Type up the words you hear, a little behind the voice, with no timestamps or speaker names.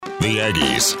The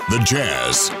Aggies, the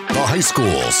Jazz, the high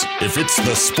schools. If it's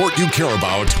the sport you care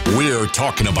about, we're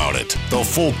talking about it. The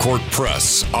Full Court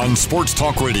Press on Sports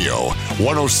Talk Radio,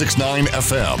 106.9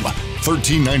 FM,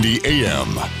 1390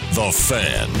 AM. The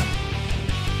Fan.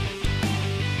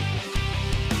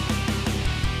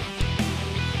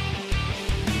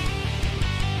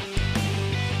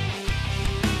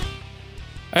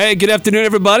 Hey, good afternoon,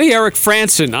 everybody. Eric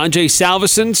Frandsen, Ajay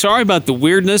Salveson. Sorry about the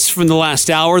weirdness from the last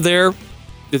hour there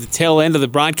at the tail end of the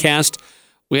broadcast.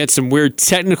 We had some weird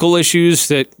technical issues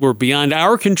that were beyond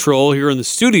our control here in the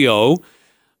studio,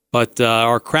 but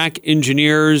our crack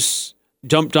engineers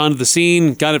jumped onto the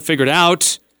scene, got it figured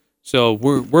out, so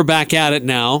we're back at it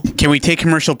now. Can we take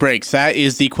commercial breaks? That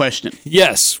is the question.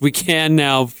 Yes, we can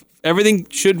now. Everything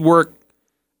should work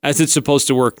as it's supposed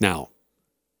to work now.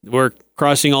 We're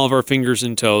crossing all of our fingers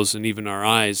and toes and even our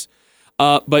eyes.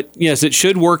 But yes, it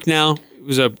should work now. It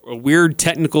was a weird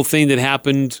technical thing that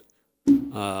happened.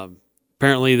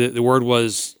 Apparently the word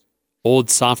was old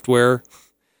software.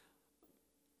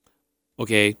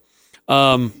 Okay.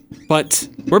 But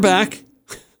we're back.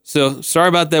 So sorry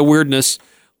about that weirdness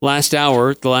last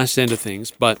hour, the last end of things.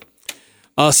 But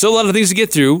still a lot of things to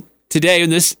get through today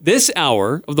in this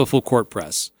hour of the Full Court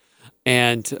Press.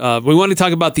 And we want to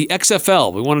talk about the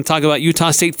XFL. We want to talk about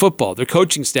Utah State football, their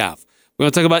coaching staff. We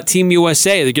want to talk about Team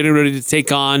USA. They're getting ready to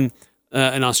take on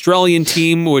an Australian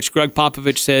team, which Greg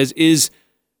Popovich says is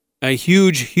a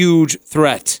huge, huge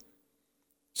threat.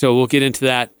 So we'll get into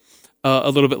that a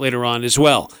little bit later on as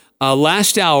well.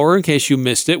 Last hour, in case you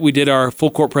missed it, we did our Full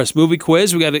Court Press movie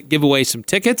quiz. We got to give away some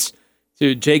tickets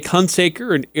to Jake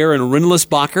Hunsaker and Aaron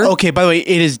Rindlisbacher. Okay, by the way,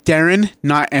 it is Darren,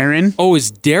 not Aaron. Oh, it's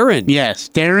Darren. Yes,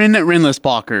 Darren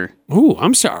Rindlisbacher. Ooh,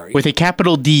 I'm sorry. With a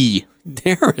capital D.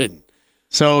 Darren.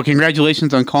 So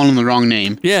congratulations on calling him the wrong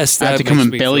name. Yes, I have to come and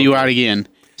bail you out again.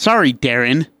 Sorry,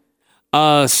 Darren.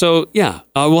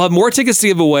 We'll have more tickets to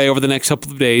give away over the next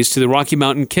couple of days to the Rocky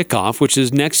Mountain Kickoff, which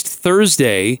is next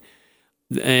Thursday.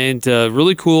 And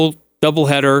really cool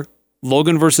doubleheader,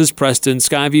 Logan versus Preston,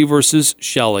 Skyview versus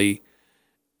Shelley.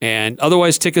 And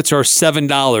otherwise, tickets are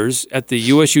 $7 at the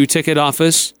USU ticket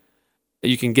office.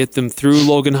 You can get them through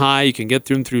Logan High. You can get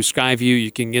them through Skyview.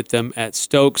 You can get them at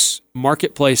Stokes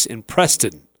Marketplace in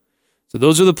Preston. So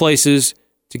those are the places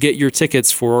to get your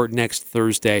tickets for next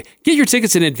Thursday. Get your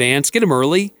tickets in advance. Get them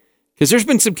early. Because there's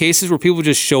been some cases where people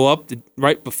just show up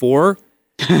right before.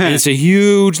 And it's a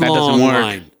huge, long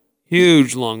line.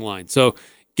 Huge, long line. So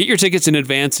get your tickets in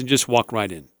advance and just walk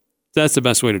right in. That's the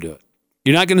best way to do it.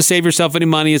 You're not going to save yourself any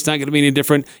money. It's not going to be any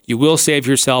different. You will save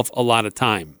yourself a lot of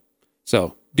time.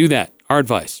 So do that. Our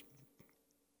advice.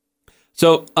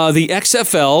 So the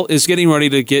XFL is getting ready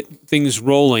to get things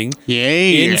rolling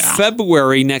in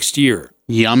February next year.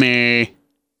 Yummy.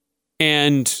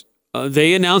 And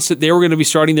they announced that they were going to be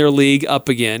starting their league up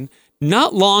again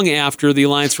not long after the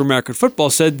Alliance for American Football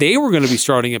said they were going to be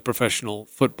starting a professional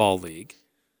football league.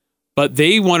 But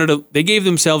they gave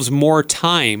themselves more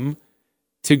time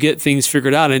to get things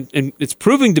figured out. And it's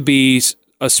proving to be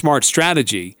a smart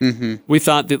strategy. Mm-hmm. We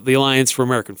thought that the Alliance for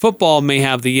American Football may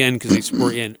have the end because they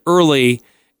were in early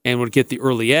and would get the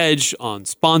early edge on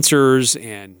sponsors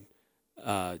and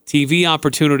TV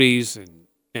opportunities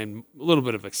and a little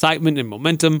bit of excitement and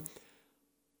momentum.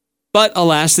 But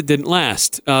alas, it didn't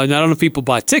last. Not enough people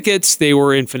bought tickets. They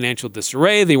were in financial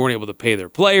disarray. They weren't able to pay their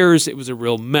players. It was a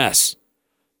real mess.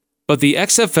 But the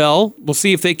XFL, we'll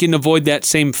see if they can avoid that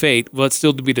same fate. Well, it's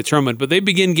still to be determined. But they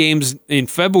begin games in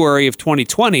February of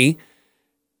 2020.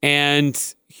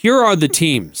 And here are the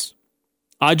teams.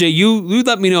 Ajay, you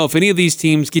let me know if any of these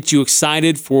teams get you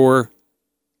excited for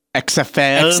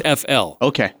XFL.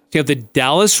 Okay. So you have the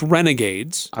Dallas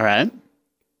Renegades. All right.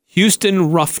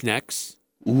 Houston Roughnecks.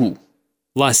 Ooh.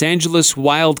 Los Angeles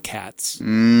Wildcats.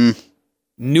 New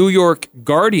York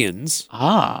Guardians.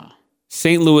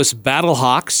 St. Louis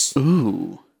Battlehawks.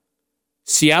 Ooh.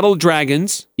 Seattle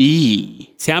Dragons.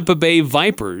 Tampa Bay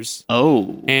Vipers.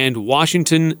 And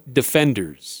Washington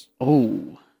Defenders.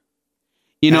 That's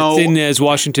in as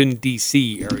Washington,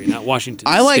 D.C. area, not Washington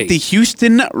State. I like the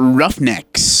Houston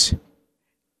Roughnecks.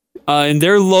 And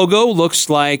their logo looks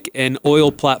like an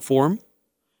oil platform.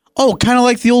 Oh, kind of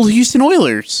like the old Houston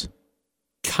Oilers.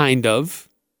 Kind of.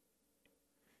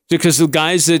 Because the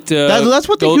guys that... that's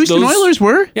what the Houston Oilers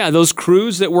were? Yeah, those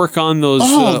crews that work on those,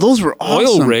 those were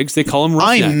awesome. oil rigs, they call them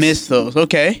Roughnecks. I miss those.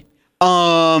 Okay.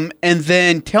 And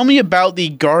then tell me about the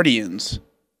Guardians.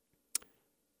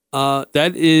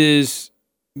 That is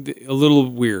a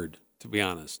little weird, to be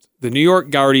honest. The New York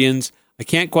Guardians, I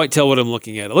can't quite tell what I'm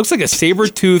looking at. It looks like a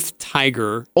saber-toothed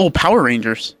tiger. Oh, Power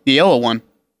Rangers, the yellow one.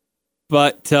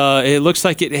 But it looks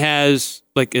like it has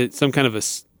like some kind of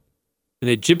an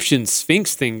Egyptian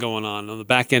sphinx thing going on the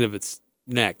back end of its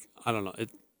neck. I don't know.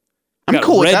 I'm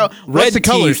cool with that. What's the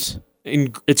colors?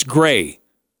 It's gray.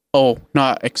 Oh,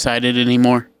 not excited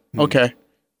anymore. Okay.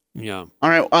 Yeah. All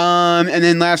right. And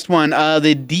then last one,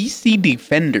 the DC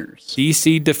Defenders.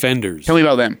 DC Defenders. Tell me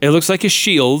about them. It looks like a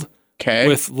shield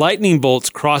with lightning bolts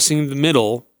crossing the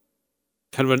middle,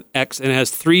 kind of an X, and it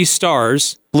has 3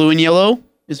 stars. Blue and yellow?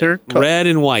 Is there? Red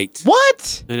and white.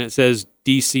 What? And it says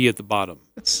DC at the bottom.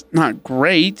 It's not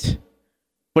great,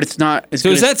 but it's not as so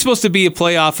good. Is that supposed to be a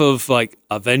playoff of like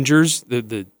Avengers,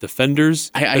 the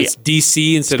Defenders? It's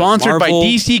DC instead of Marvel? Sponsored by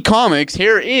DC Comics.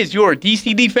 Here is your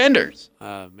DC Defenders.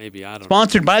 Maybe, I don't know.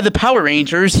 Sponsored by the Power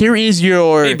Rangers. Here is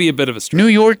your maybe a bit of a stretch. New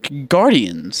York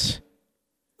Guardians.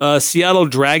 Seattle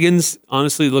Dragons,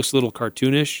 honestly, looks a little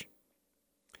cartoonish.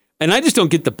 And I just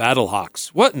don't get the Battlehawks.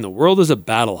 What in the world is a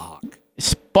Battlehawk?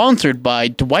 Sponsored by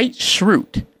Dwight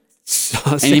Schrute.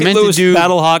 And he meant to do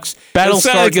Battlehawks.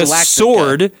 Battlestar like a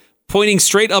sword pointing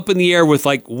straight up in the air with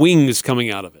like wings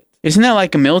coming out of it. Isn't that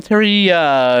like a military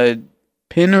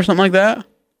pin or something like that?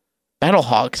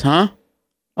 Battlehawks, huh?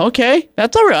 Okay,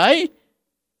 that's all right.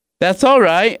 That's all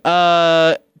right.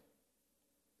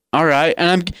 All right, and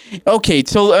I'm okay.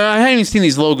 So I haven't even seen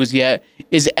these logos yet.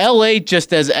 Is LA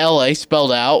just as LA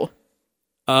spelled out?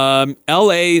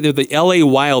 LA, they're the LA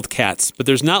Wildcats, but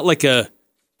there's not like an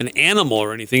animal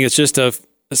or anything. It's just a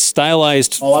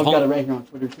stylized I've got it right here on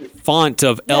Twitter too. Font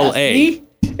of LA. See?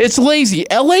 It's lazy.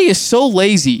 LA is so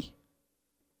lazy.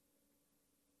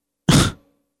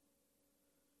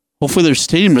 Hopefully their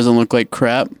stadium doesn't look like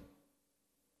crap.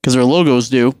 Because their logos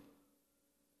do.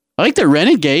 I like their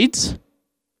Renegades.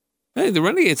 Hey, the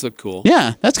Renegades look cool.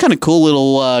 Yeah, that's kind of cool.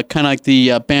 Little, kind of like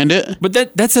the Bandit. But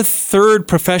that's a third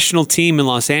professional team in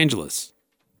Los Angeles.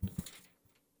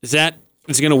 Is it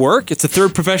going to work? It's a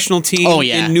third professional team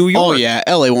in New York. Oh, yeah.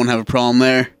 LA won't have a problem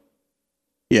there.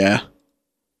 Yeah.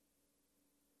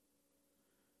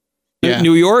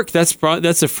 New York, that's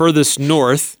the furthest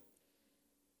north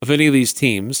of any of these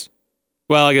teams.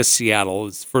 Well, I guess Seattle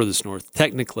is furthest north,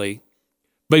 technically.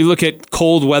 But you look at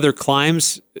cold weather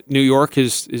climes, New York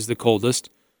is the coldest.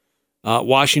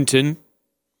 Washington,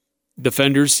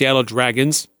 Defenders, Seattle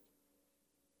Dragons.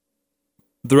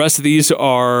 The rest of these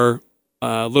are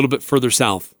a little bit further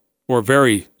south, or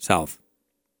very south.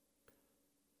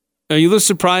 Are you a little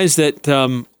surprised that...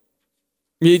 well,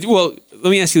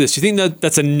 let me ask you this. Do you think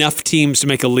that's enough teams to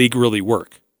make a league really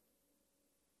work?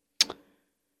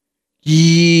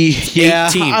 Yeah,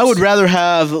 I would rather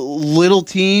have little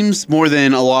teams more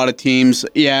than a lot of teams.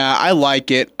 Yeah, I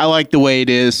like it. I like the way it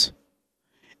is.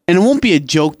 And it won't be a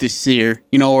joke this year,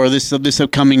 or this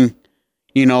upcoming,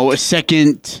 a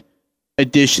second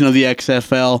edition of the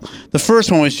XFL. The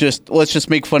first one was just, let's just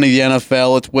make fun of the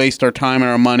NFL. Let's waste our time and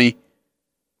our money.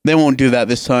 They won't do that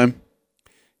this time.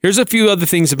 Here's a few other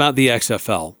things about the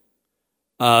XFL.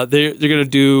 They're going to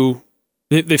do...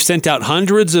 They've sent out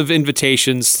hundreds of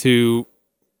invitations to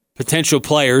potential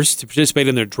players to participate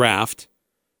in their draft,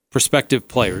 prospective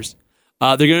players.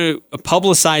 They're going to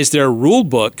publicize their rule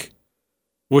book,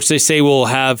 which they say will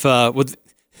have a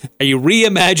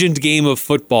reimagined game of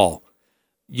football.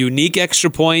 Unique extra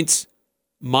points,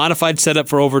 modified setup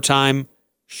for overtime,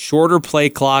 shorter play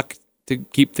clock to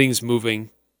keep things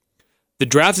moving. The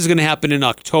draft is going to happen in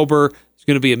October. There's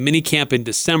going to be a mini camp in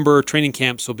December. Training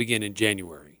camps will begin in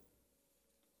January.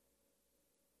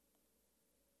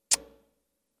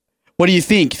 What do you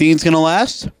think? Think it's going to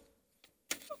last?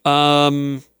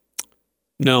 No.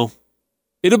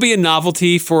 It'll be a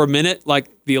novelty for a minute, like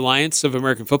the Alliance of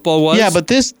American Football was. Yeah, but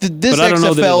this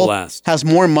XFL has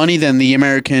more money than the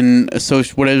American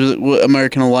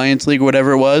American Alliance League or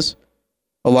whatever it was.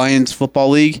 Alliance Football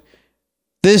League.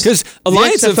 Because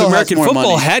Alliance of American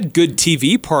Football had good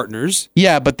TV partners.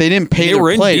 Yeah, but they didn't pay their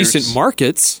players. They were in decent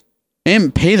markets. They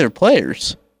didn't pay their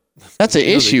players. That's an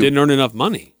issue. They didn't earn enough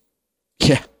money.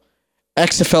 Yeah.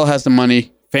 XFL has the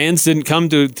money. Fans didn't come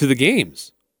to the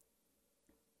games.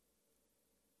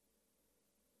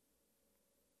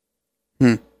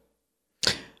 But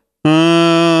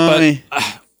I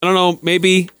don't know,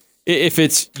 maybe if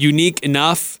it's unique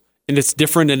enough and it's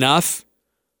different enough,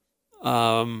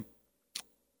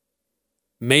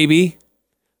 maybe.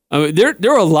 I mean,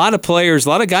 there are a lot of players, a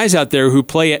lot of guys out there who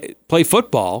play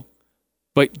football,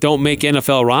 but don't make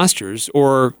NFL rosters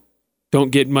or don't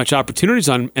get much opportunities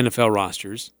on NFL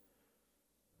rosters.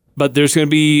 But there's going to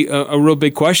be a real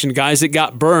big question. Guys that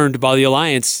got burned by the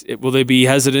Alliance, will they be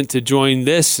hesitant to join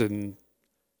this and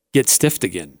get stiffed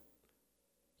again?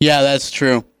 Yeah, that's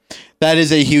true. That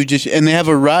is a huge issue. And they have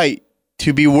a right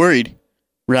to be worried,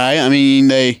 right? I mean,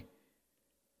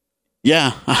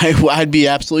 I'd be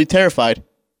absolutely terrified.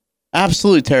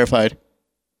 Absolutely terrified.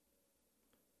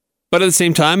 But at the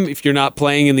same time, if you're not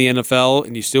playing in the NFL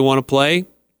and you still want to play,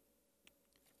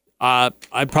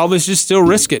 I'd probably just still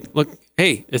risk it. Look,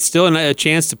 hey, it's still a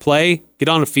chance to play, get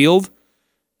on a field,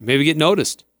 maybe get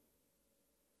noticed.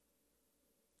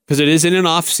 Because it is in an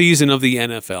off season of the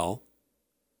NFL.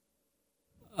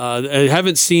 I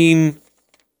haven't seen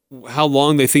how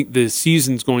long they think the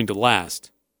season's going to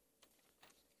last.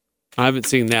 I haven't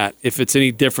seen that. If it's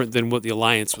any different than what the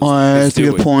Alliance was that's doing.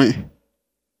 a good point.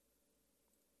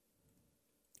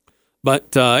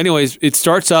 But anyways, it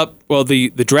starts up. Well, the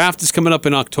draft is coming up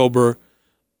in October,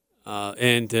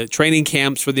 and training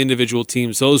camps for the individual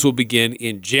teams, those will begin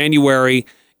in January,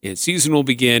 and season will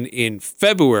begin in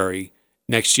February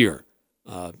next year.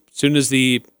 As soon as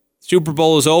the Super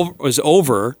Bowl is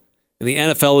over and the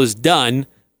NFL is done,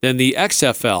 then the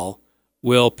XFL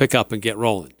will pick up and get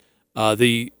rolling.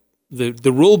 The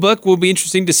rule book will be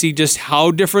interesting to see just how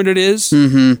different it is,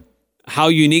 how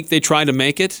unique they try to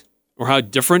make it, or how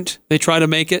different they try to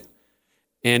make it,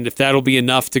 and if that'll be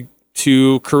enough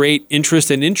to create interest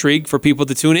and intrigue for people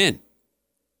to tune in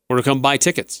or to come buy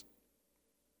tickets.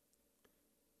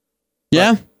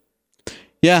 Yeah,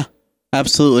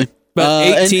 absolutely.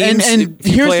 But 8 teams, and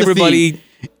here's play everybody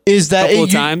is that a couple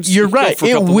of times. You're right.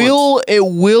 It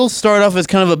will start off as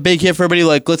kind of a big hit for everybody.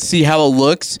 Like, let's see how it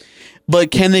looks, but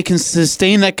can they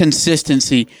sustain that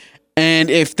consistency? And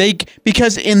if they,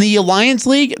 because in the Alliance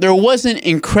League, there wasn't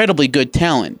incredibly good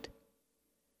talent.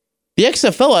 The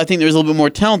XFL, I think there's a little bit more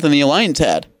talent than the Alliance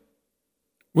had.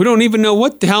 We don't even know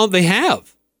what talent they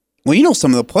have. Well, you know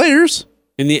some of the players.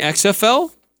 In the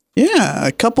XFL? Yeah,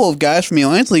 a couple of guys from the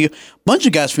Alliance League, a bunch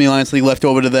of guys from the Alliance League left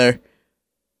over to there.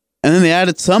 And then they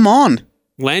added some on.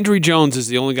 Landry Jones is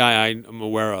the only guy I'm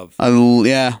aware of.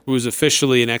 Yeah. Who is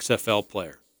officially an XFL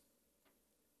player.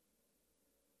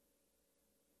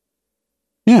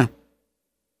 Yeah.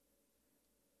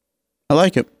 I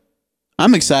like it.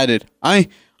 I'm excited.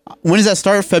 When does that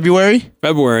start? February?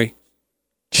 February.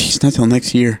 Jeez, not till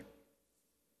next year.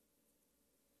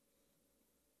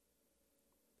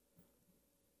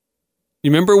 You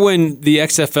remember when the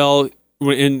XFL,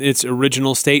 in its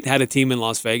original state, had a team in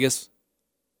Las Vegas?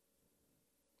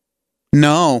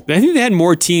 No. I think they had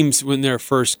more teams when their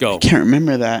first go. I can't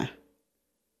remember that.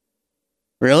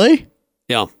 Really?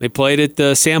 Yeah, they played at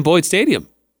the Sam Boyd Stadium.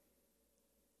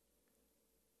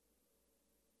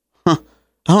 Huh.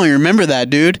 I don't even remember that,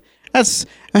 dude.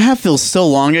 That feels so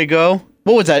long ago.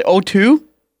 What was that, 02?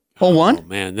 01? Oh,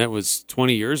 man, that was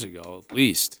 20 years ago, at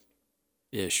least.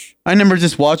 Ish. I remember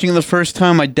just watching it the first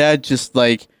time. My dad just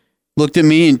looked at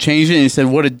me and changed it and he said,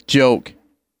 "What a joke."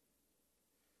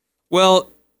 Well,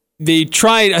 they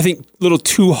tried, I think, a little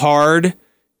too hard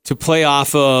to play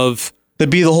off of... To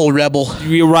be the whole rebel.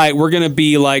 You're right. We're going to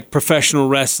be like professional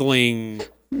wrestling.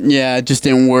 Yeah, it just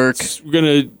didn't work. We're going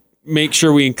to make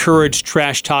sure we encourage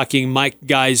trash talking, mic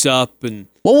guys up. And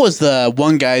what was the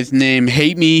one guy's name?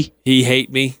 Hate Me? He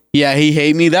Hate Me. Yeah, He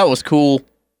Hate Me. That was cool.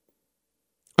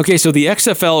 Okay, so the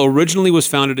XFL originally was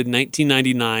founded in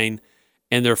 1999,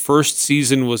 and their first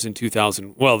season was in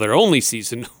 2000. Well, their only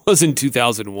season was in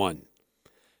 2001.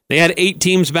 They had 8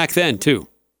 teams back then, too.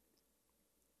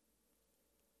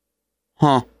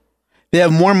 Huh. They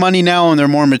have more money now and they're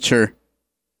more mature.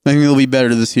 I think they'll be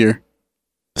better this year.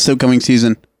 This upcoming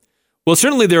season. Well,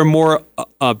 certainly there are more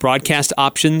broadcast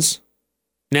options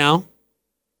now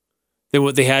than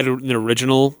what they had in the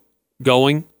original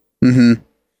going. Mm-hmm.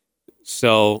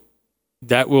 So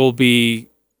that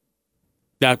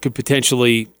could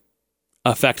potentially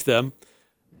affect them.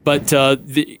 But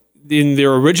in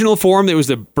their original form, there was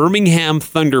the Birmingham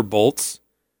Thunderbolts,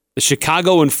 the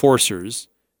Chicago Enforcers,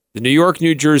 the New York,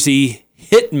 New Jersey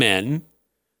Hitmen,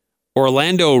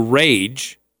 Orlando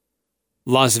Rage,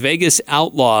 Las Vegas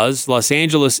Outlaws, Los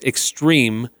Angeles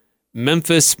Extreme,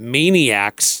 Memphis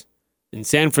Maniacs, and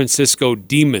San Francisco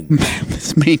Demons.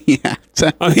 Memphis Maniacs.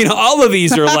 I mean, all of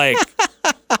these are like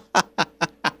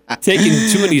taking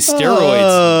too many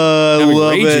steroids, having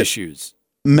rage issues.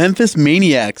 Memphis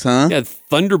Maniacs, huh? Yeah,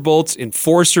 Thunderbolts,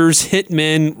 Enforcers,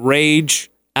 Hitmen, Rage,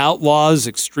 Outlaws,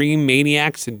 Extreme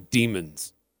Maniacs, and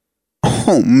Demons.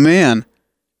 Oh, man.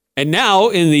 And now,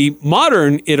 in the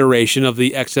modern iteration of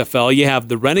the XFL, you have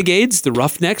the Renegades, the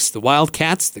Roughnecks, the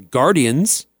Wildcats, the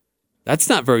Guardians. That's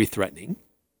not very threatening.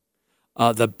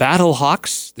 The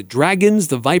Battlehawks, the Dragons,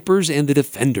 the Vipers, and the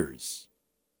Defenders.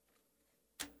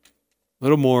 A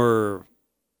little more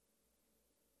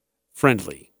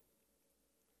friendly.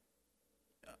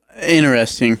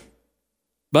 Interesting.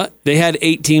 But they had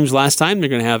 8 teams last time. They're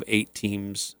going to have 8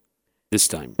 teams this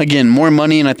time. Again, more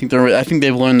money, and I think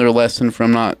they've learned their lesson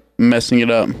from not messing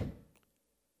it up.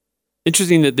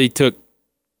 Interesting that they took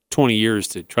 20 years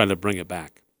to try to bring it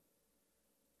back.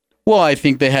 Well, I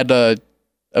think they had to.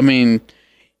 I mean,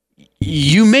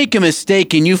 you make a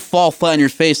mistake and you fall flat on your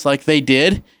face like they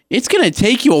did. It's going to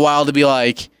take you a while to be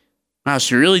like, wow,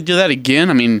 should we really do that again?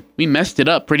 I mean, we messed it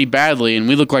up pretty badly and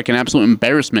we look like an absolute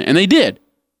embarrassment. And they did.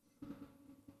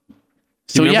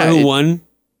 So, who won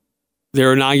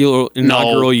their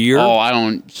inaugural year? Oh,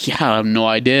 I have no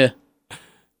idea.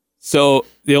 So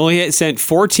they only sent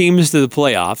 4 teams to the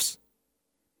playoffs.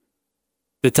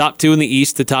 The top 2 in the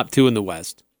East, the top 2 in the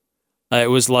West. It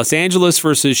was Los Angeles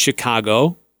versus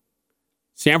Chicago,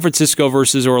 San Francisco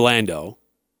versus Orlando.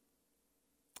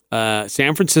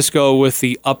 San Francisco with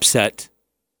the upset,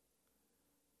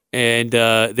 and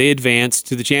they advanced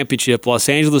to the championship. Los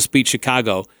Angeles beat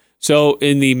Chicago. So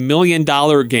in the $1 million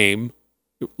game,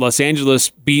 Los Angeles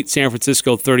beat San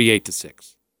Francisco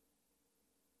 38-6.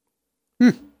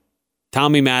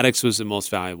 Tommy Maddox was the most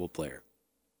valuable player.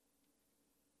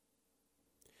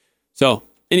 So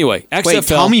anyway, XFL. Wait,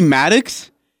 Tommy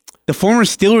Maddox? The former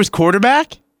Steelers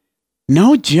quarterback?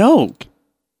 No joke.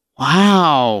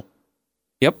 Wow.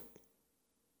 Yep.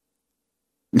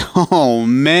 Oh,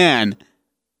 man.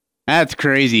 That's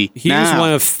crazy. He is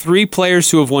one of 3 players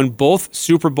who have won both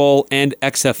Super Bowl and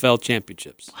XFL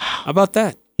championships. Wow. How about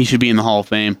that? He should be in the Hall of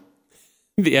Fame.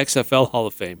 The XFL Hall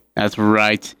of Fame. That's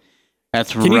right.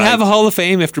 Can you have a Hall of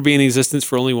Fame after being in existence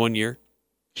for only 1 year?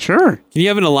 Sure. Can you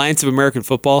have an Alliance of American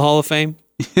Football Hall of Fame?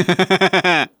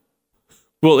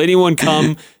 Will anyone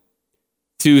come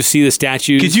to see the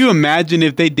statues? Could you imagine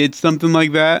if they did something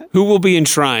like that? Who will be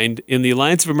enshrined in the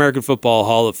Alliance of American Football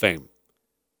Hall of Fame?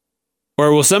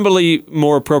 Or will somebody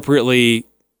more appropriately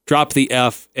drop the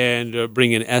F and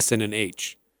bring an S and an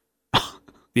H?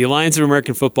 The Alliance of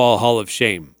American Football Hall of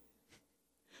Shame.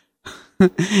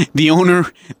 The owner,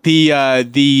 the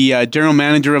general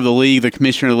manager of the league, the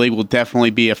commissioner of the league will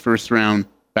definitely be a first-round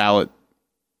ballot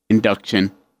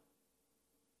induction.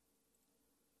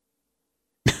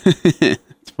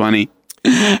 It's funny.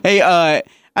 Hey,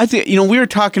 we were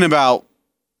talking about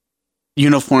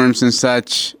uniforms and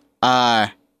such.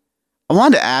 I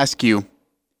wanted to ask you,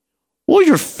 what was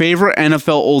your favorite NFL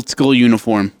old school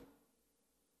uniform?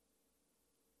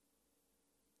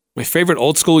 My favorite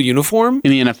old school uniform?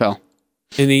 In the NFL.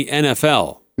 In the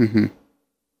NFL? Mm-hmm.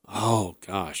 Oh,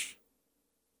 gosh.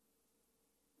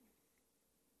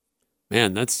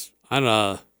 Man,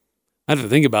 I have to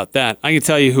think about that. I can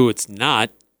tell you who it's not.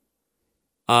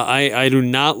 I do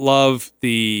not love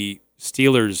the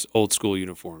Steelers old school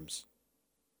uniforms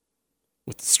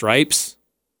with the stripes.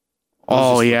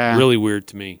 Oh, yeah. Really weird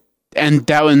to me. And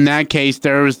in that case,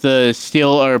 there was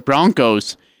the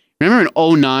Broncos. Remember in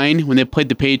 2009 when they played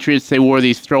the Patriots, they wore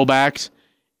these throwbacks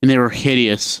and they were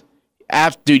hideous.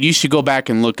 Dude, you should go back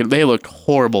and look. They looked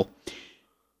horrible.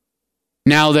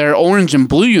 Now, their orange and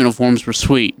blue uniforms were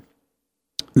sweet.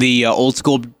 The old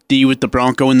school D with the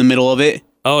Bronco in the middle of it.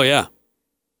 Oh, yeah.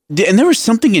 And there was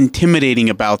something intimidating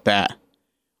about that.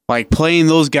 Like playing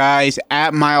those guys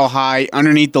at Mile High,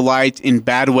 underneath the lights, in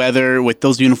bad weather with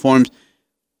those uniforms.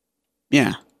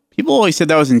 Yeah. People always said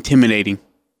that was intimidating.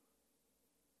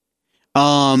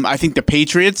 I think the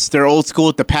Patriots, they're old school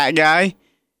with the Pat guy.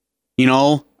 Kind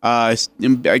of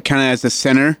as the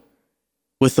center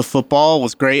with the football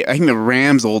was great. I think the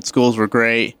Rams old schools were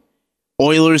great.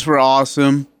 Oilers were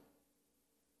awesome.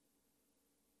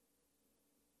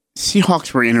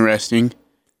 Seahawks were interesting.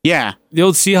 Yeah. The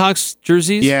old Seahawks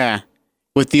jerseys? Yeah.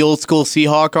 With the old school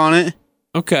Seahawk on it.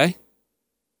 Okay.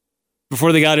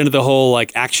 Before they got into the whole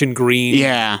action green.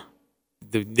 Yeah.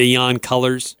 The neon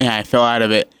colors. Yeah, I fell out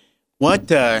of it.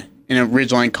 What? And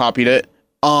originally copied it.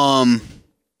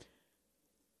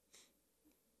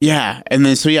 Yeah. And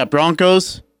then,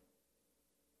 Broncos,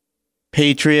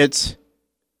 Patriots,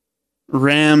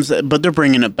 Rams, but they're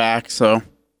bringing it back, so.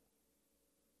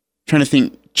 Trying to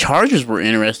think. Chargers were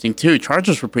interesting, too.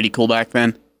 Chargers were pretty cool back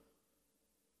then.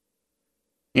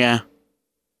 Yeah.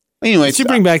 Anyway, let's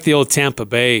bring back the old Tampa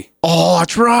Bay. Oh,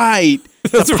 that's right.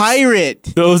 The pirate.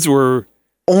 Those were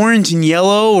orange and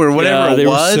yellow or whatever it was. They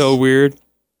were so weird.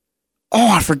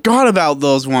 Oh, I forgot about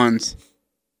those ones.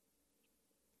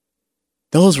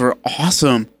 Those were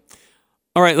awesome.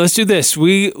 All right, let's do this.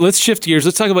 Let's shift gears.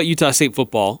 Let's talk about Utah State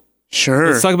football.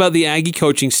 Sure. Let's talk about the Aggie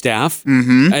coaching staff.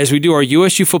 Mm-hmm. As we do our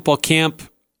USU football camp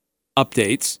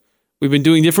updates, we've been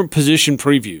doing different position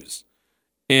previews.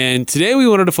 And today we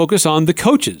wanted to focus on the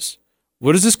coaches.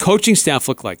 What does this coaching staff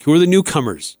look like? Who are the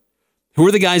newcomers? Who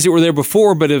are the guys that were there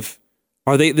before, but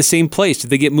are they at the same place? Did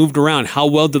they get moved around? How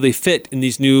well do they fit in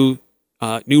these new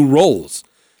roles?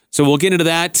 So we'll get into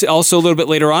that. Also, a little bit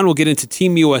later on, we'll get into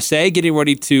Team USA, getting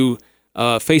ready to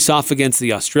face off against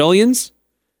the Australians.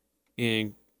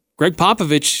 And Greg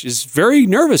Popovich is very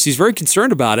nervous. He's very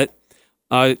concerned about it.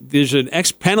 There's an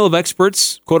panel of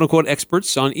experts, quote-unquote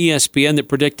experts, on ESPN that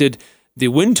predicted the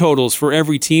win totals for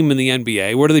every team in the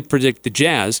NBA. Where do they predict the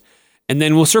Jazz? And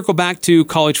then we'll circle back to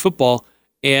college football.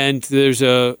 And there's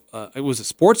it was a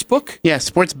sports book? Yeah,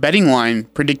 sports betting line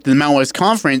predicted the Mountain West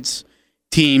Conference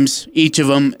teams, each of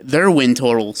them, their win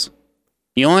totals.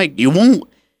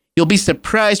 You'll be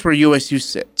surprised where USU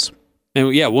sits.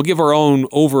 And yeah, we'll give our own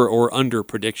over or under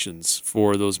predictions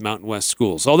for those Mountain West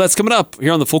schools. All that's coming up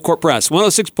here on the Full Court Press.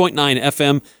 106.9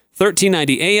 FM,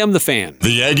 1390 AM, The Fan.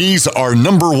 The Aggies are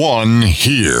number one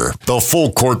here. The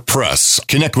Full Court Press.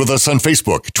 Connect with us on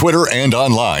Facebook, Twitter, and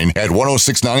online at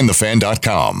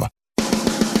 1069thefan.com.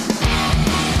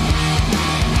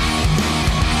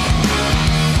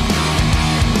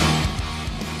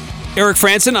 Eric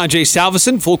Frandsen, Ajay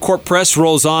Salveson, Full Court Press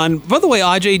rolls on. By the way,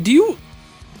 Ajay, do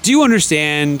you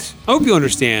understand? I hope you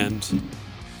understand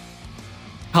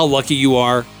how lucky you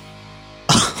are.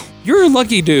 You're a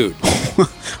lucky dude.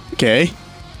 Okay.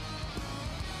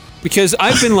 Because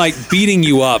I've been beating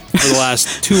you up for the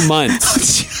last 2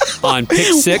 months on Pick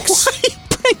 6.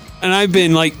 And I've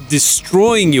been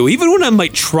destroying you, even when I'm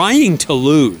trying to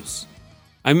lose.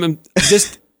 I'm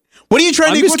just. What are you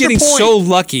trying to do? I'm just getting so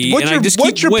lucky, and I just keep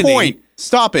winning. What's your point?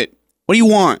 Stop it. What do you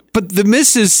want? But the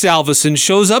Mrs. Salveson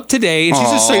shows up today, and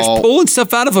she's just pulling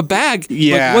stuff out of a bag.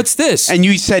 Yeah. What's this? And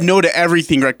you said no to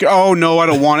everything. Oh, no, I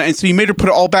don't want it. And so you made her put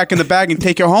it all back in the bag and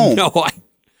take it home. No,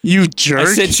 you jerk. I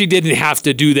said she didn't have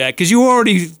to do that because you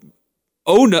already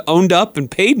owned up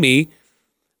and paid me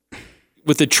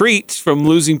with the treat from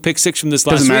losing Pick 6 from this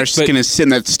last week. Doesn't matter. She's going to sit in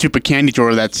that stupid candy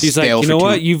drawer that's she's stale. Like, you know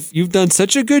what? You've done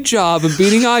such a good job of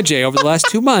beating Ajay over the last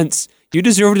 2 months. You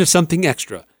deserve something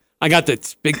extra. I got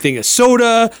this big thing of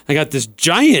soda. I got this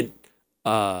giant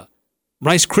Rice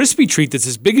Krispie treat that's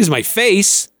as big as my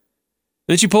face. And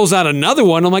then she pulls out another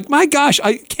one. I'm like, my gosh,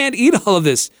 I can't eat all of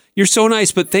this. You're so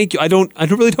nice, but thank you. I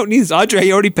really don't need this.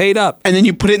 Ajay already paid up. And then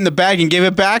you put it in the bag and gave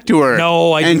it back to her.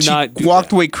 No, I did not. And she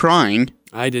walked away crying.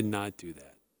 I did not do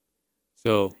that.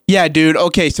 So yeah, dude.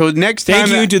 Okay, so next time,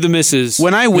 thank you to the Mrs.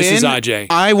 When I win, Mrs. Ajay.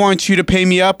 I want you to pay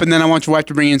me up, and then I want your wife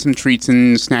to bring in some treats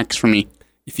and snacks for me.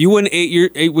 If you win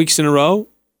 8 weeks in a row,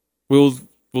 we'll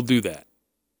do that.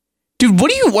 Dude,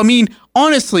 what do you? I mean,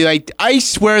 honestly, I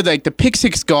swear, the Pick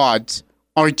 6 gods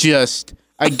are just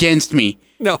against me.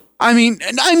 No, I mean,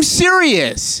 I'm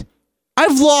serious.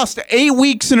 I've lost 8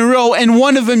 weeks in a row, and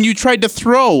one of them you tried to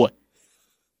throw.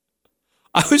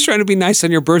 I was trying to be nice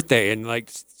on your birthday and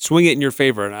swing it in your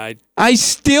favor, and I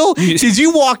still did.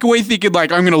 You walk away thinking I'm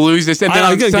going to lose this, and then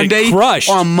on Sunday,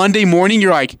 on Monday morning,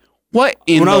 you're like, "What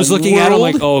in the world?" When I was looking at it, I'm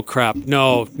like, "Oh crap!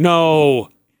 No,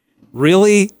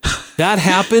 really? That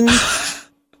happened?"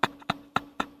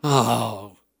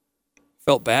 Oh,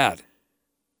 felt bad.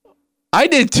 I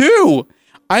did too.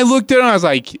 I looked at it and I was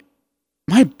like,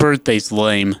 "My birthday's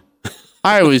lame."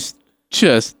 I was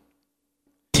just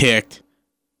ticked.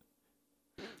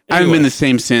 Anyway, I haven't been the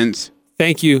same since.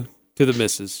 Thank you to the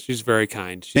missus. She's very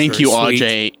kind. Thank you,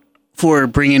 Ajay, for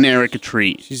bringing Eric a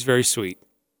treat. She's very sweet.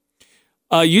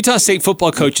 Utah State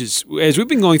football coaches, as we've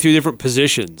been going through different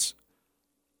positions,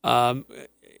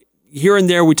 here and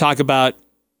there we talk about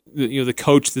the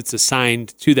coach that's assigned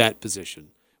to that position.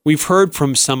 We've heard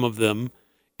from some of them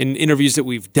in interviews that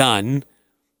we've done,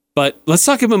 but let's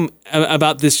talk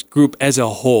about this group as a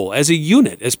whole, as a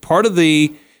unit, as part of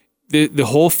the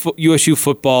whole USU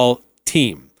football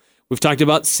team. We've talked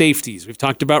about safeties. We've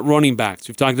talked about running backs.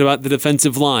 We've talked about the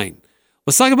defensive line.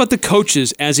 Let's talk about the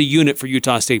coaches as a unit for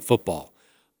Utah State football,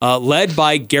 led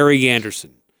by Gary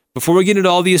Anderson. Before we get into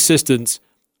all the assistants,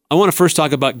 I want to first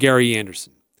talk about Gary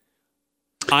Anderson.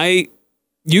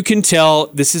 You can tell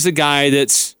this is a guy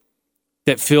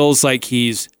that feels like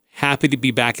he's happy to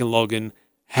be back in Logan,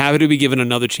 happy to be given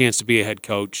another chance to be a head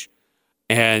coach,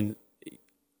 and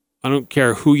I don't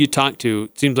care who you talk to.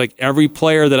 It seems like every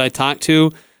player that I talk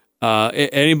to,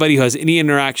 anybody who has any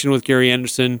interaction with Gary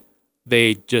Anderson,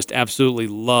 they just absolutely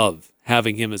love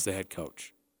having him as the head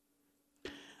coach.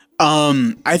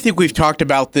 I think we've talked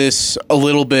about this a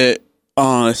little bit.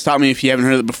 Stop me if you haven't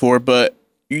heard it before, but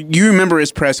you remember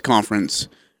his press conference.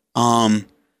 And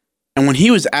when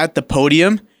he was at the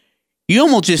podium, you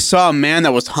almost just saw a man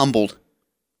that was humbled.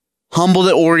 Humbled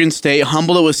at Oregon State,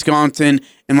 humbled at Wisconsin,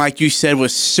 and like you said,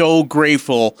 was so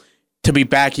grateful to be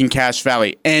back in Cache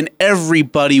Valley. And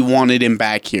everybody wanted him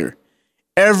back here.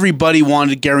 Everybody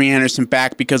wanted Gary Anderson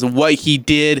back because of what he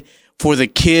did for the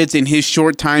kids in his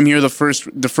short time here, the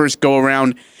first go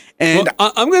around. And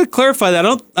I'm going to clarify that.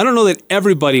 I don't know that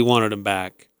everybody wanted him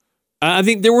back. I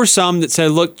think there were some that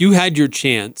said, look, you had your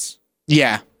chance.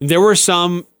 Yeah. There were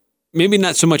some, maybe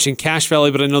not so much in Cache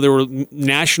Valley, but I know there were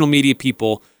national media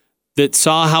people that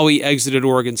saw how he exited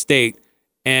Oregon State,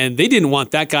 and they didn't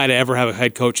want that guy to ever have a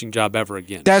head coaching job ever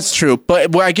again. That's true.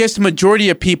 But I guess the majority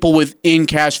of people within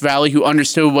Cache Valley who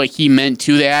understood what he meant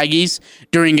to the Aggies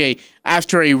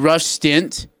after a rough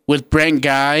stint with Brent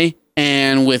Guy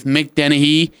and with Mick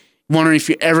Dennehy, wondering if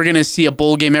you're ever going to see a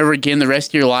bowl game ever again the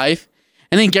rest of your life.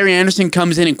 And then Gary Anderson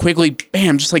comes in and quickly,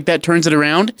 bam, just like that, turns it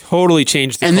around. Totally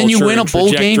changed the culture. And then you win a bowl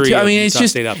game, too. I mean,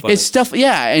 it's stuff,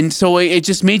 yeah. And so it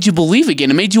just made you believe again.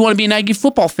 It made you want to be an Aggie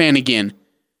football fan again.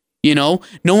 You know?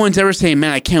 No one's ever saying,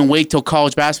 man, I can't wait till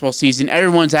college basketball season.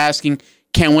 Everyone's asking,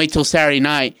 can't wait till Saturday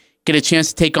night, get a chance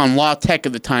to take on La Tech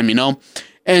at the time, you know?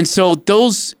 And so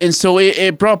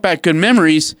it brought back good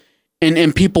memories,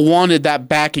 and people wanted that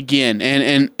back again.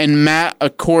 And Matt,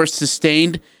 of course,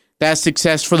 sustained that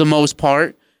success for the most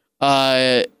part,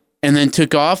 and then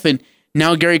took off. And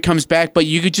now Gary comes back, but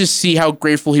you could just see how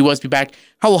grateful he was to be back,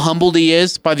 how humbled he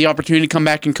is by the opportunity to come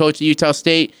back and coach at Utah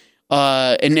State.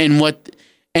 And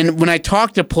when I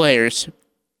talk to players,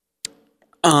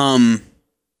 I'll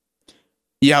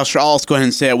just go ahead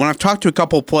and say it. When I've talked to a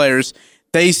couple of players,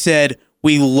 they said,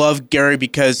 we love Gary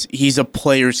because he's a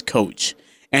player's coach,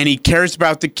 and he cares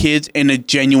about the kids in a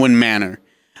genuine manner.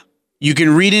 You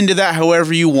can read into that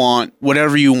however you want,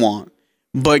 whatever you want.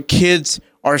 But kids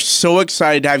are so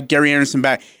excited to have Gary Anderson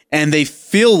back, and they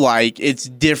feel like it's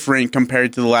different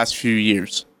compared to the last few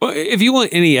years. Well, if you want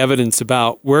any evidence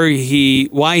about why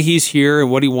he's here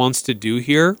and what he wants to do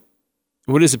here,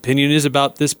 what his opinion is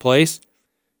about this place,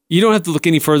 you don't have to look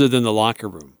any further than the locker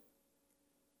room.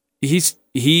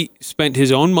 He spent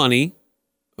his own money,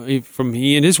 from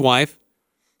he and his wife,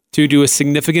 to do a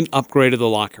significant upgrade of the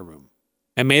locker room.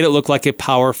 And made it look like a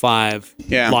Power 5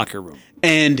 locker room.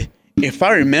 And if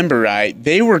I remember right,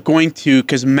 they were going to,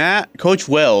 because Coach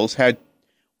Wells had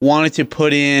wanted to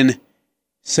put in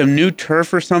some new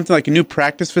turf or something, like a new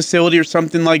practice facility or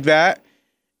something like that.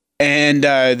 And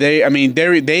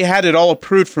they had it all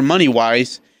approved for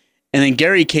money-wise. And then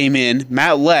Gary came in,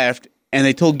 Matt left, and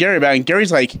they told Gary about it. And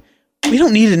Gary's like, we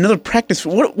don't need another practice.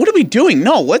 What are we doing?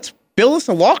 No, let's build us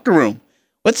a locker room.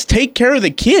 Let's take care of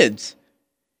the kids.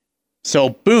 So,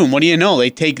 boom, what do you know? They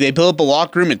build up a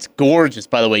locker room. It's gorgeous,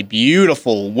 by the way.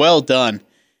 Beautiful. Well done.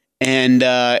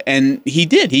 And he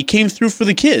did. He came through for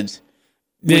the kids,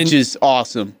 which is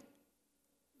awesome.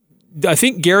 I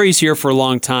think Gary's here for a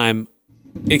long time,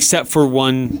 except for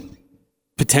one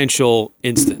potential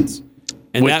instance.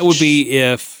 And that would be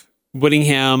if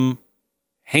Whittingham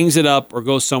hangs it up or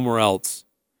goes somewhere else.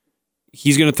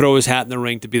 He's going to throw his hat in the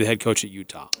ring to be the head coach at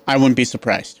Utah. I wouldn't be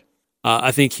surprised.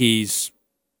 I think he's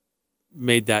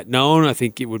made that known. I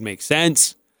think it would make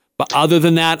sense. But other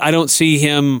than that, I don't see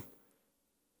him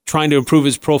trying to improve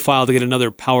his profile to get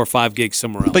another Power 5 gig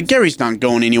somewhere else. But Gary's not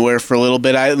going anywhere for a little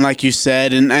bit, like you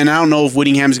said. And I don't know if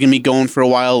Whittingham's going to be going for a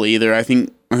while either. I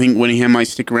think Whittingham might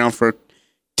stick around for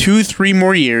 2-3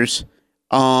 more years.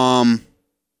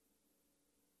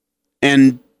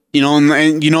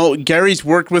 Gary's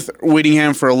worked with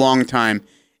Whittingham for a long time.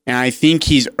 And I think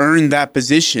he's earned that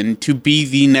position to be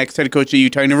the next head coach at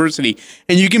Utah University.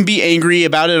 And you can be angry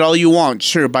about it all you want,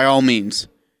 sure, by all means.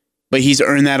 But he's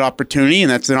earned that opportunity, and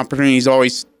that's an opportunity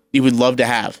he would love to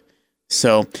have.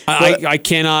 So I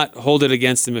cannot hold it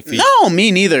against him if he me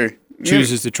neither.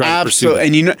 Chooses to try to pursue it.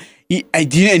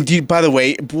 And by the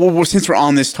way, since we're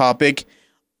on this topic,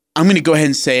 I'm going to go ahead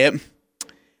and say it.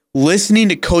 Listening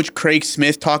to Coach Craig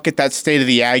Smith talk at that State of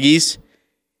the Aggies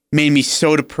made me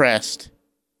so depressed.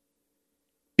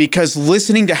 Because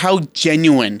listening to how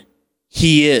genuine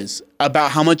he is about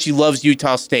how much he loves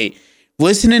Utah State,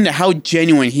 listening to how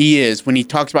genuine he is when he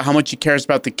talks about how much he cares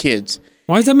about the kids.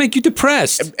 Why does that make you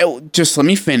depressed? Just let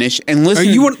me finish and listen.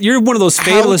 You're one of those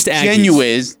fatalist Aggies. How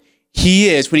genuine he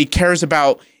is when he cares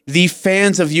about the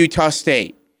fans of Utah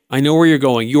State. I know where you're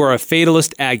going. You are a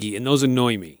fatalist Aggie, and those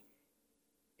annoy me.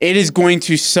 It is going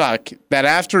to suck that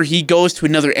after he goes to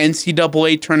another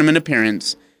NCAA tournament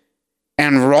appearance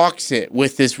and rocks it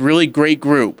with this really great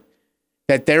group,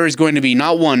 that there is going to be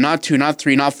not one, not two, not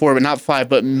three, not four, but not five,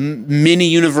 but many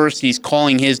universities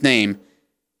calling his name,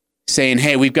 saying,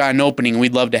 hey, we've got an opening,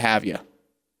 we'd love to have you.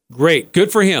 Great.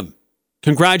 Good for him.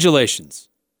 Congratulations.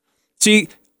 See,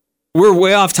 we're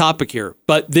way off topic here,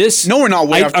 but this... No, we're not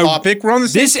way off topic. We're on the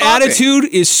same This topic. attitude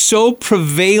is so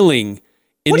prevailing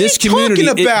in this community. What are you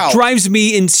talking about? It drives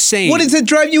me insane. What does it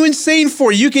drive you insane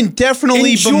for? You can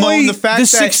definitely bemoan the fact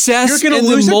that you're going to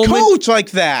lose a coach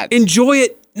like that. Enjoy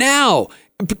it now,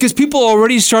 because people are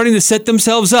already starting to set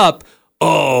themselves up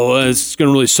oh, it's going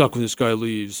to really suck when this guy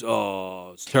leaves.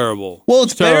 Oh, it's terrible. Well,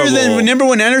 it's better than, remember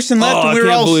when Anderson left and we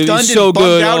were all stunned and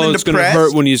bugged out and depressed? It's going to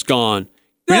hurt when he's gone.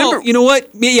 No, you know what?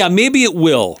 Yeah, maybe it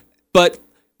will, but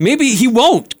maybe he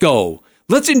won't go.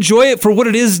 Let's enjoy it for what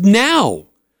it is now.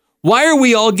 Why are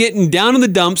we all getting down in the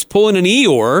dumps, pulling an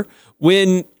Eeyore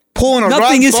when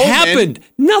nothing has happened?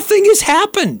 Nothing has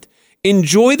happened.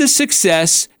 Enjoy the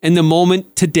success and the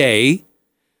moment today.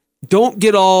 Don't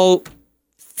get all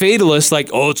fatalist like,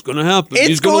 oh, it's going to happen.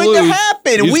 It's going to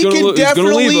happen.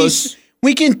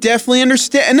 We can definitely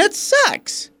understand, and that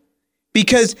sucks.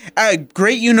 Because at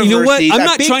great universities, you know what? I'm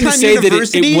not trying to say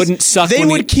that it wouldn't suck. They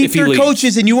would keep their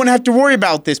coaches, and you wouldn't have to worry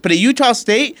about this. But at Utah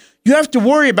State, you have to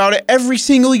worry about it every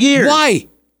single year. Why?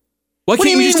 What do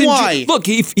you mean? Why? Look,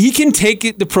 if he can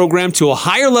take the program to a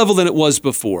higher level than it was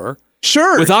before.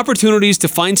 Sure. With opportunities to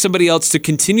find somebody else to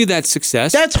continue that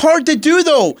success. That's hard to do,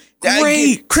 though.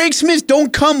 Great. Craig Smith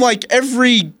don't come like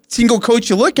every single coach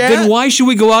you look at. Then why should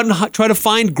we go out and try to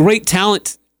find great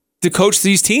talent to coach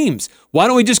these teams? Why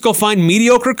don't we just go find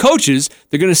mediocre coaches?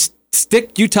 They're going to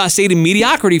stick Utah State in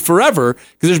mediocrity forever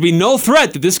because there's be no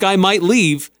threat that this guy might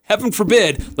leave. Heaven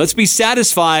forbid. Let's be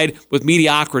satisfied with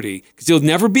mediocrity because he'll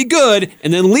never be good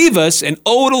and then leave us, and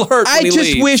it'll hurt when he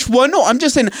leaves.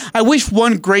 I wish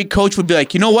one great coach would be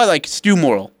like, you know what, like Stu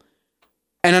Morrill.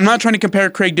 And I'm not trying to compare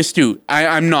Craig to Stu.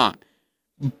 I'm not.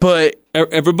 But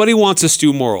everybody wants a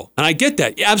Stu Morrill, and I get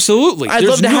that. Absolutely. I'd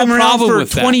love to have him around for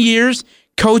 20 years.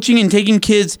 Coaching and taking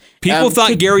kids. People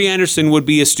thought Gary Anderson would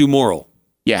be a Stu Morrill.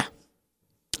 Yeah.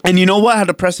 And you know what? How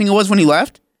depressing it was when he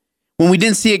left? When we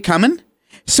didn't see it coming?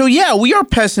 So, yeah, we are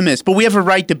pessimists, but we have a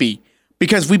right to be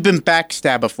because we've been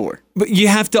backstabbed before. But you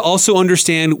have to also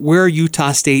understand where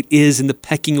Utah State is in the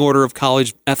pecking order of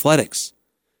college athletics.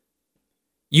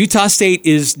 Utah State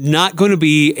is not going to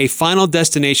be a final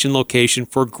destination location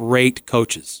for great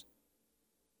coaches.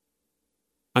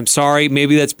 I'm sorry,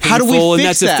 maybe that's painful and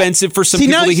that's offensive for some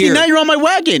people to hear. See, now you're on my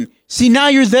wagon. See, now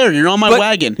you're there. You're on my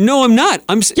wagon. No, I'm not.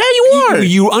 Yeah, you are.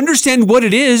 You understand what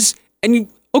it is, and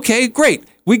okay, great.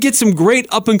 We get some great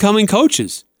up-and-coming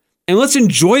coaches, and let's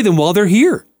enjoy them while they're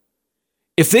here.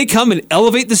 If they come and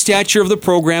elevate the stature of the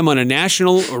program on a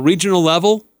national or regional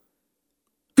level,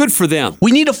 good for them.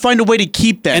 We need to find a way to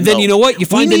keep them. And then you know what? You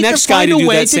find the next guy to do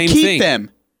that same thing.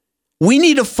 We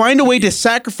need to find a way to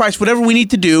sacrifice whatever we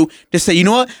need to do to say, you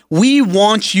know what? We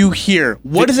want you here.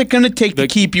 What is it going to take to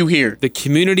keep you here? The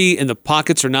community and the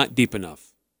pockets are not deep enough.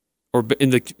 Or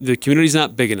the community's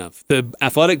not big enough. The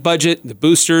athletic budget, the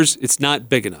boosters, it's not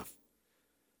big enough.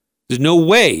 There's no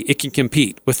way it can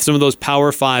compete with some of those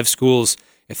Power 5 schools.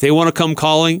 If they want to come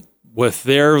calling with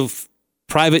their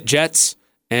private jets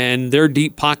and their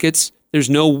deep pockets, there's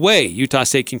no way Utah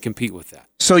State can compete with that.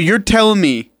 So you're telling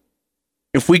me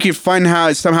if we could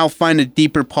somehow find a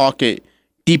deeper pocket,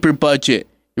 deeper budget,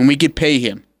 and we could pay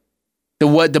him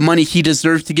the money he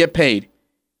deserves to get paid,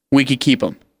 we could keep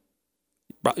him.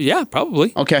 Yeah,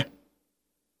 probably. Okay.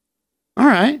 All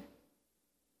right.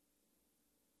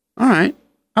 I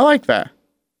like that.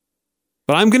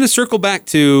 But I'm going to circle back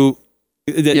to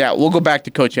that. Yeah, we'll go back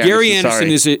to Coach Anderson. Gary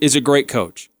Anderson is a great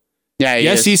coach. Yeah,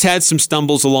 yes, he's had some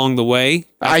stumbles along the way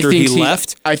after he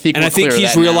left. I think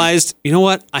he's realized, you know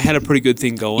what? I had a pretty good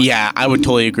thing going. Yeah, I would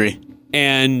totally agree.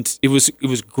 And it was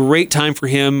great time for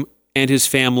him and his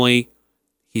family.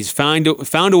 He's found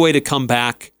a way to come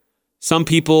back. Some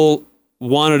people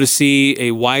wanted to see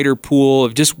a wider pool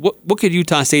of just what could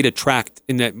Utah State attract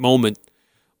in that moment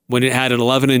when it had an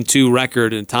 11-2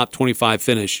 record and top 25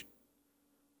 finish.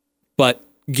 But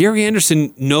Gary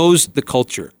Anderson knows the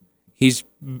culture. He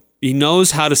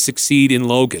knows how to succeed in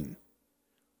Logan.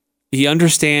 He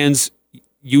understands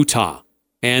Utah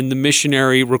and the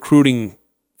missionary recruiting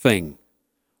thing.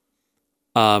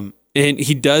 And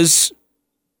he does.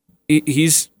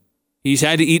 He's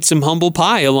had to eat some humble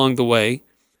pie along the way,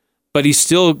 but he's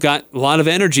still got a lot of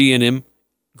energy in him.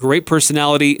 Great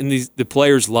personality, and the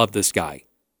players love this guy.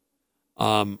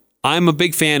 I'm a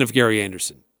big fan of Gary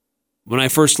Anderson. When I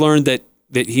first learned that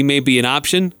he may be an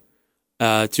option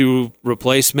to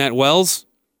replace Matt Wells,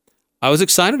 I was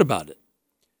excited about it.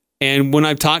 And when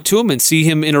I've talked to him and see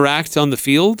him interact on the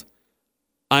field,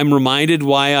 I'm reminded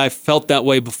why I felt that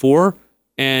way before,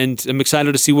 and I'm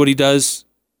excited to see what he does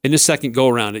in his second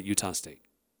go-around at Utah State.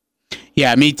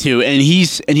 Yeah, me too. And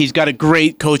he's got a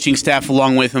great coaching staff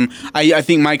along with him. I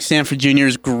think Mike Sanford Jr.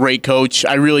 is a great coach.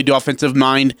 I really do. Offensive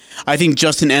mind. I think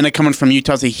Justin Enna coming from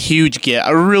Utah is a huge get,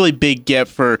 a really big get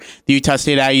for the Utah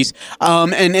State Aggies.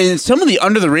 And some of the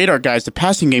under-the-radar guys, the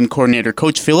passing game coordinator,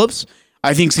 Coach Phillips,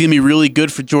 I think is going to be really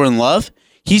good for Jordan Love.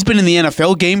 He's been in the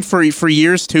NFL game for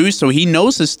years too, so he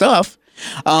knows his stuff.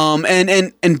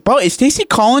 But is Stacey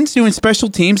Collins doing special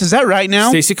teams? Is that right now?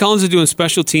 Stacey Collins is doing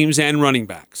special teams and running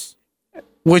backs.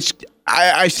 Which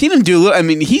I've seen him do. I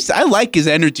mean, I like his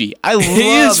energy. I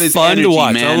love his fun energy, to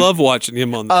watch. man. I love watching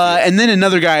him on the field. And then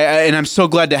another guy, and I'm so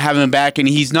glad to have him back, and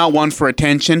he's not one for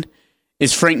attention,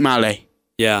 is Frank Male.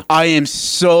 Yeah. I am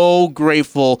so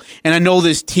grateful, and I know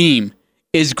this team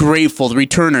is grateful, the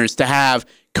returners, to have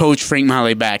Coach Frank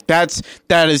Male back. That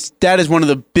is one of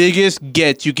the biggest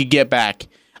gets you could get back.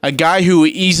 A guy who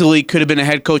easily could have been a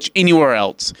head coach anywhere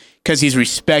else because he's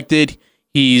respected.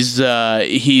 He's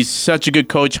such a good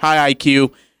coach, high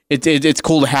IQ. It's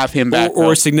cool to have him back.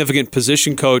 Or a significant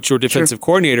position coach or defensive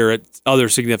coordinator at other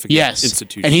significant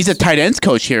institutions. And he's a tight ends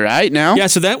coach here, right, now? Yeah,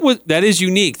 so that is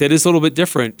unique. That is a little bit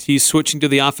different. He's switching to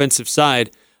the offensive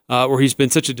side where he's been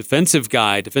such a defensive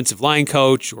guy, defensive line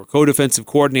coach or co-defensive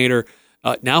coordinator.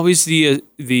 Now he's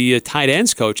the tight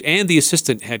ends coach and the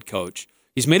assistant head coach.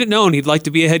 He's made it known he'd like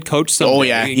to be a head coach someday. Oh,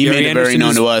 yeah. He made it very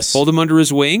known to us. Pulled him under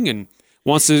his wing and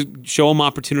wants to show him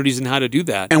opportunities and how to do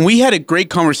that. And we had a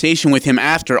great conversation with him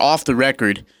after, off the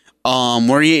record,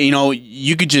 where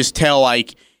you could just tell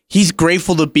like he's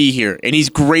grateful to be here and he's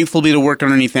grateful to work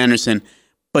underneath Anderson.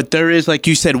 But there is, like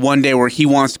you said, one day where he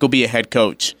wants to go be a head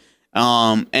coach,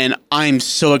 and I'm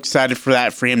so excited for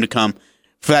that time for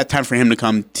him to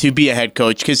come to be a head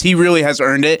coach because he really has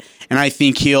earned it, and I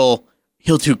think he'll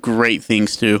do great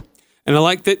things too. And I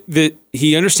like that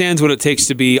he understands what it takes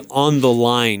to be on the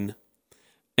line.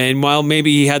 And while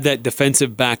maybe he had that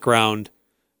defensive background,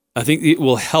 I think it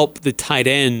will help the tight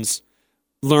ends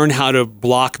learn how to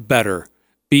block better,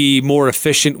 be more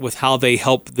efficient with how they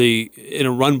help in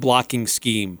a run blocking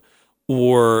scheme,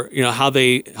 or how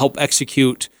they help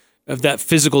execute of that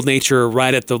physical nature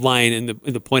right at the line in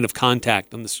the point of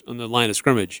contact on the line of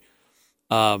scrimmage.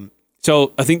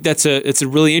 So I think it's a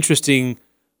really interesting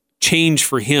change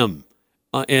for him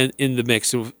in the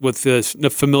mix with the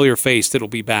familiar face that'll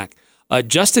be back.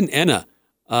 Justin Enna,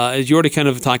 as you already kind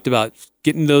of talked about,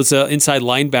 getting those inside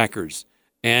linebackers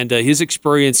and his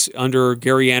experience under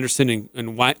Gary Anderson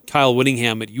and Kyle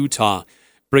Whittingham at Utah,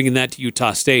 bringing that to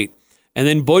Utah State. And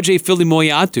then Boje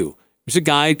Filimoyatu, who's a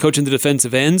guy coaching the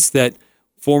defensive ends, that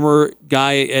former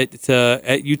guy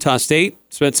at Utah State,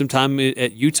 spent some time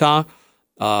at Utah,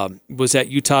 was at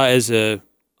Utah as a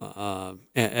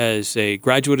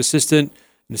graduate assistant,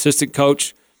 an assistant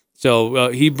coach. So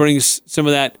he brings some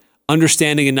of that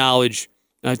understanding and knowledge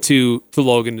to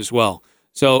Logan as well.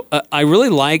 So I really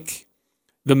like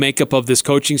the makeup of this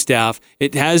coaching staff.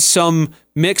 It has some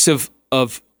mix of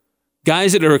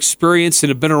guys that are experienced and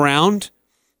have been around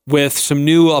with some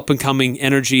new up-and-coming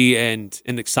energy and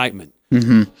excitement.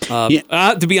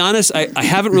 Mm-hmm. To be honest, I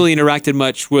haven't really interacted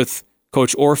much with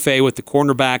Coach Orfe with the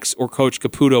cornerbacks or Coach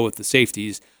Caputo with the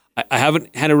safeties. I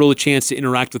haven't had a real chance to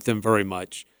interact with them very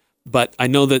much, but I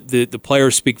know that the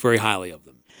players speak very highly of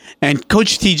them. And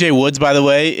Coach TJ Woods, by the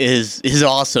way, is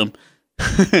awesome.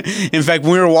 In fact,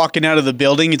 when we were walking out of the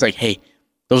building, he's like, hey,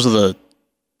 those are the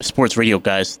sports radio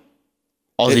guys.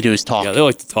 All they do is talk. Yeah, they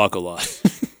like to talk a lot.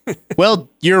 Well,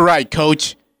 you're right,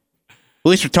 Coach. At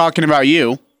least we're talking about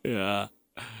you. Yeah.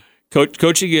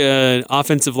 Coaching an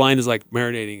offensive line is like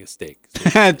marinating a steak.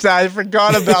 I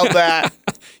forgot about that.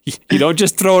 You don't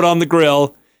just throw it on the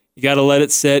grill. You got to let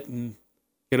it sit and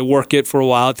got to work it for a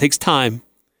while. It takes time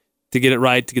to get it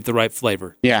right, to get the right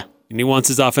flavor. Yeah. And he wants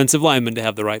his offensive lineman to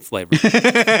have the right flavor.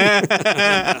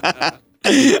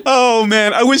 Oh,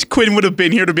 man. I wish Quinn would have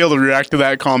been here to be able to react to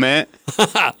that comment.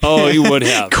 Oh, he would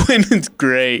have. Quinn is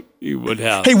great. He would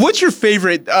have. Hey, what's your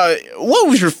favorite? What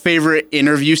was your favorite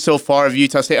interview so far of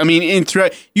Utah State? I mean,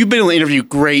 you've been able to interview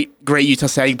great Utah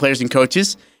State players and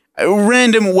coaches. A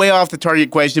random, way off the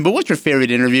target question, but what's your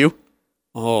favorite interview?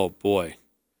 Oh, boy.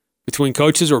 Between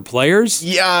coaches or players?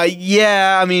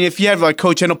 Yeah. I mean, if you have a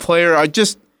coach and a player,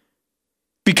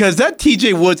 because that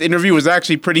TJ Woods interview was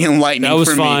actually pretty enlightening. That was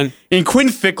for fun. Me. And Quinn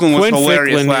Ficklin was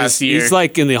hilarious last year. He's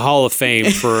like in the Hall of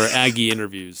Fame for Aggie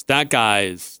interviews. That guy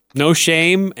is no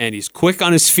shame, and he's quick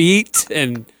on his feet.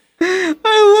 And I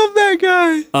love that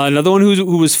guy. Another one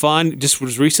who was fun, just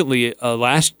was recently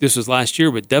this was last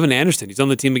year, but Devin Anderson. He's on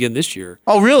the team again this year.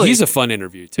 Oh, really? He's a fun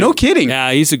interview too. No kidding.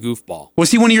 Yeah, he's a goofball. Was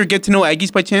he one of your get to know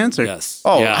Aggies by chance? Or? Yes.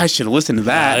 Oh, yeah. I should have listened to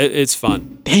that. Yeah, it's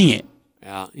fun. Dang it.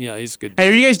 Yeah, he's good. Hey,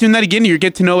 are you guys doing that again? Your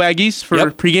get to know Aggies for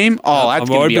pregame? Oh, that's going to be awesome. I've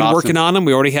already been working on them.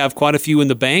 We already have quite a few in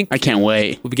the bank. I can't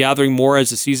wait. We'll be gathering more as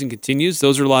the season continues.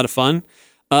 Those are a lot of fun.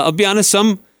 I'll be honest,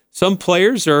 some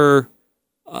players are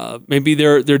maybe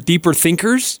they're deeper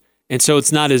thinkers, and so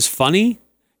it's not as funny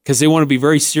because they want to be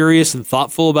very serious and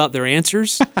thoughtful about their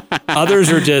answers. Others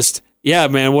are just, yeah,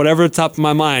 man, whatever the top of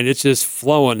my mind, it's just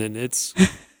flowing, and it's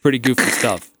pretty goofy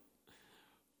stuff.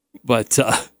 But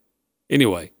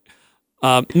anyway,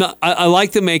 no, I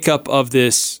like the makeup of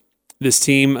this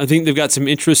team. I think they've got some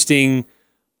interesting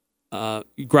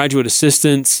graduate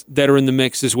assistants that are in the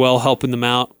mix as well, helping them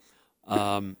out,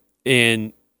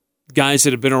 and guys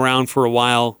that have been around for a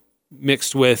while,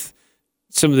 mixed with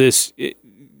some of this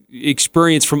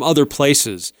experience from other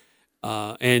places,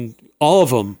 and all of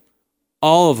them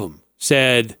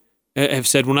have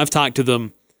said when I've talked to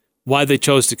them why they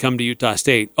chose to come to Utah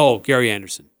State. Oh, Gary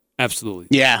Anderson. Absolutely.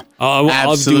 Yeah.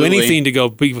 I'll do anything to go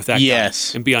be with that guy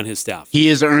and be on his staff. He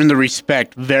has earned the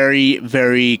respect very,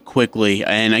 very quickly.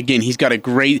 And again, he's got a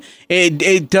great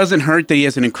it doesn't hurt that he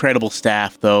has an incredible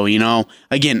staff, though.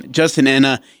 Again, Justin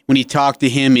Enna, when you talk to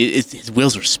him, his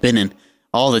wheels are spinning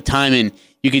all the time, and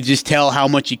you could just tell how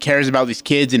much he cares about these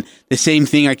kids. And the same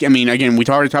thing, again, we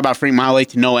already talked about Frank Maile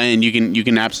to no end. You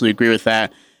can absolutely agree with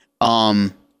that.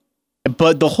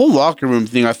 But the whole locker room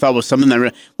thing, I thought was something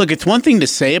that look. It's one thing to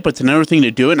say it, but it's another thing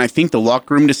to do it. And I think the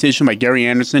locker room decision by Gary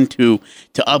Anderson to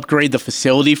upgrade the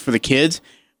facility for the kids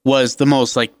was the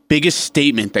most biggest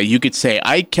statement that you could say.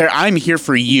 I care. I'm here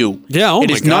for you. Yeah. Oh,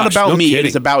 it is not about me. Kidding. It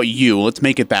is about you. Let's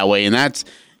make it that way. And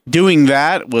doing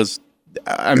that was,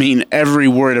 every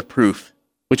word of proof,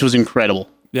 which was incredible.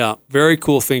 Yeah, very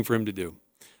cool thing for him to do.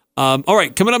 All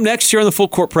right, coming up next here on the Full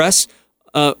Court Press,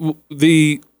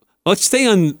 let's stay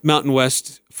on Mountain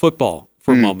West football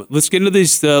for a moment. Let's get into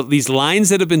these lines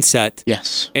that have been set.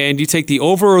 Yes. And you take the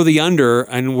over or the under,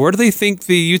 and where do they think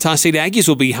the Utah State Aggies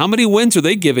will be? How many wins are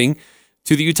they giving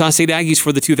to the Utah State Aggies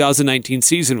for the 2019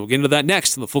 season? We'll get into that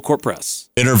next in the Full Court Press.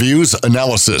 Interviews,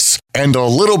 analysis, and a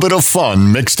little bit of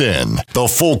fun mixed in. The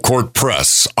Full Court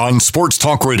Press on Sports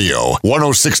Talk Radio,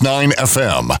 106.9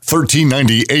 FM,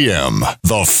 1390 AM.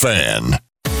 The Fan.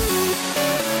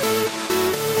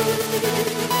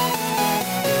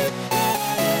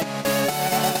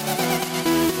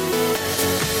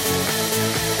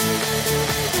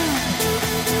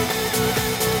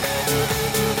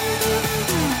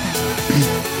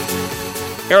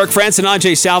 Eric Frandsen,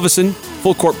 Ajay Salveson,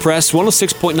 Full Court Press,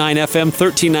 106.9 FM,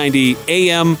 1390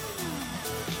 AM.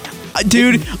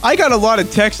 Dude, I got a lot of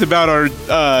texts about our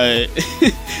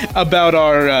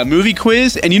movie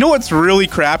quiz, and you know what's really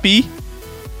crappy?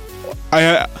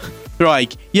 They're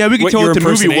like, yeah, we can tell what the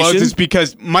movie was. It's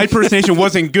because my impersonation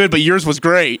wasn't good, but yours was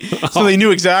great. So they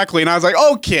knew exactly, and I was like,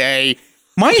 okay,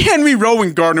 my Henry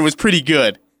Rowan Gardner was pretty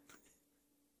good.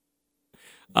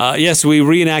 Yes, we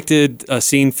reenacted a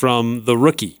scene from The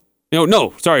Rookie.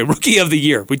 Rookie of the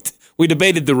Year. We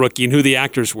debated The Rookie and who the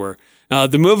actors were.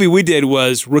 The movie we did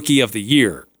was Rookie of the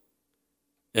Year.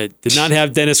 It did not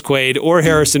have Dennis Quaid or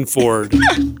Harrison Ford.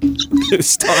 It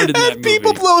starred in that movie.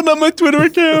 People blowing up my Twitter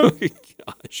account. Oh,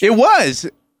 gosh. It was.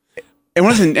 It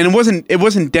wasn't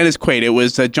Dennis Quaid. It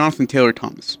was Jonathan Taylor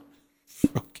Thomas.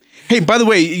 Okay. Hey, by the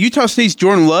way, Utah State's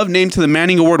Jordan Love named to the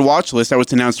Manning Award watch list that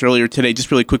was announced earlier today.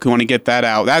 Just really quickly want to get that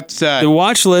out. That's the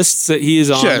watch lists that he is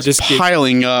on just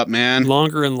piling up, man.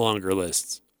 Longer and longer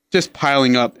lists. Just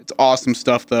piling up. It's awesome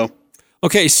stuff, though.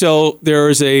 Okay, so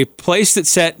there's a place that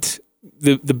set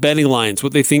the betting lines,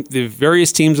 what they think the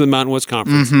various teams of the Mountain West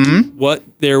Conference, what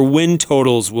their win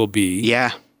totals will be.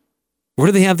 Yeah. Where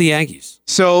do they have the Aggies?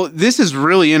 So this is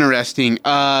really interesting.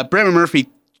 Brett Murphy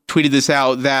tweeted this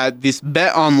out that this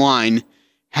bet online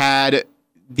had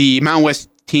the Mountain West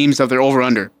teams of their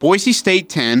over-under. Boise State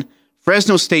 10,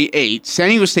 Fresno State 8, San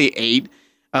Diego State 8,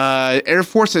 Air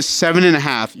Force at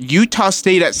 7.5, Utah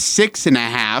State at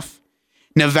 6.5,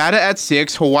 Nevada at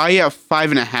 6, Hawaii at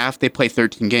 5.5. They play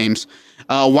 13 games.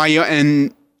 Hawaii at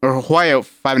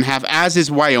 5.5, as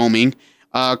is Wyoming.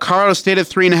 Colorado State at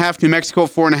 3.5, New Mexico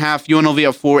at 4.5, UNLV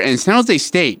at 4, and San Jose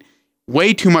State,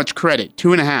 way too much credit,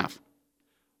 2.5.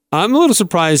 I'm a little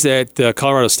surprised at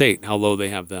Colorado State, how low they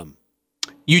have them.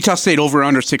 Utah State over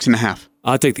under 6.5.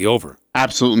 I'll take the over.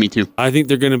 Absolutely, me too. I think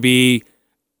they're going to be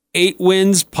 8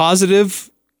 wins positive.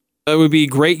 It would be a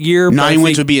great year. 9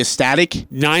 wins would be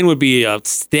ecstatic. 9 would be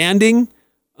outstanding.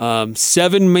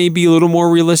 7 may be a little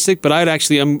more realistic, but I've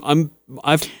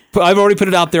already put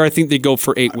it out there. I think they go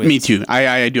for 8 wins. Me too.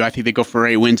 I do. I think they go for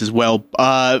 8 wins as well.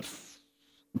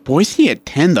 Boise at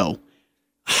 10 though.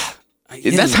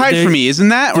 That's high for me, isn't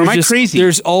that? Or am I crazy?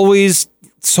 There's always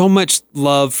so much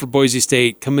love for Boise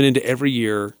State coming into every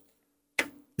year.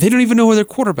 They don't even know where their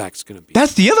quarterback's going to be.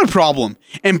 That's the other problem.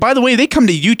 And by the way, they come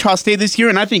to Utah State this year,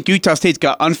 and I think Utah State's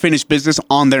got unfinished business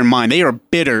on their mind. They are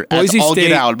bitter as all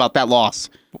get out about that loss.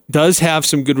 Does have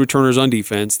some good returners on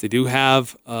defense. They do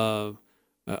have a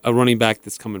running back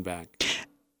that's coming back.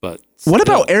 But still. What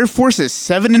about Air Force at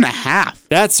 7.5?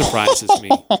 That surprises me.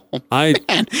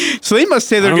 So they must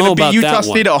say they're going to beat Utah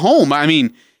State at home. I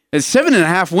mean, at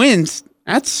 7.5 wins,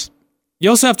 that's You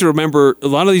also have to remember a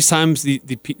lot of these times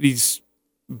these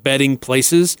betting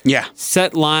places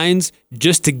set lines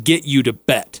just to get you to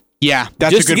bet. Yeah,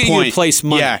 that's just a good to get point. You to place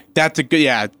money. Yeah, that's a good.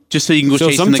 Yeah, just so you can go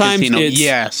chase in the casino.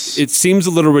 Yes, it seems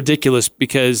a little ridiculous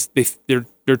because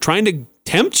they're trying to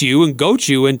tempt you and goat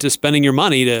you into spending your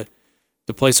money to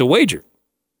place a wager.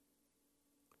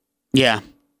 Yeah,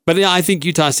 but yeah, I think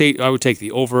Utah State. I would take the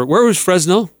over. Where was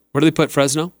Fresno? Where did they put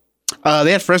Fresno?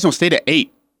 They had Fresno State at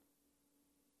 8.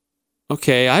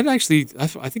 Okay, I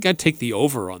think I'd take the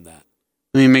over on that.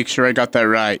 Let me make sure I got that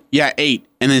right. Yeah, 8,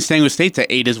 and then San Diego State's at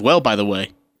 8 as well. By the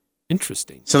way.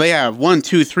 Interesting. So they have 1,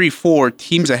 2, 3, 4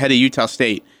 teams ahead of Utah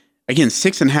State. Again,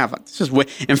 6.5. This is way.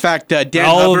 In fact, Dan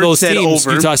all Hubbard those said teams,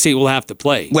 over. Utah State will have to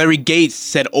play. Larry Gates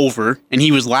said over, and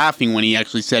he was laughing when he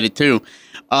actually said it too.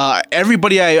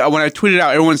 Everybody, when I tweeted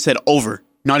out, everyone said over.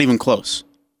 Not even close.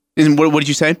 And what did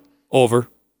you say? Over.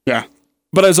 Yeah.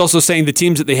 But I was also saying the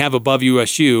teams that they have above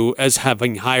USU as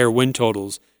having higher win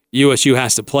totals. USU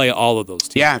has to play all of those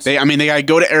teams. Yeah, they got to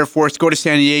go to Air Force, go to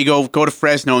San Diego, go to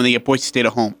Fresno, and they get Boise State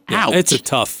at home. Yeah, Ouch. it's a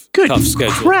tough schedule.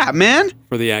 Crap, man.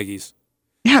 For the Aggies.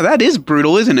 Yeah, that is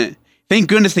brutal, isn't it? Thank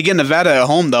goodness they get Nevada at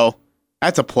home, though.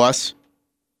 That's a plus.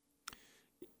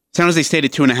 San Jose State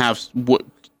at 2.5.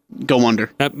 Go under.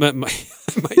 That might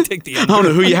take the under. I don't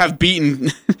know who you have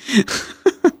beaten.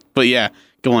 But yeah,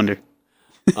 go under.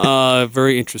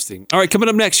 Very interesting. All right, coming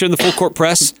up next here in the Full Court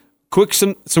Press.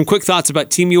 Some quick thoughts about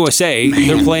Team USA. Man.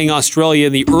 They're playing Australia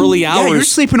in the early hours. Yeah, you're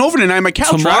sleeping over tonight on my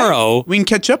couch. Tomorrow, right? We can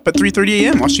catch up at 3:30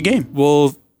 a.m. Watch the game.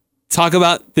 We'll talk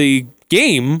about the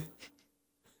game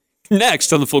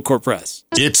next on the Full Court Press.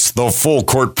 It's the Full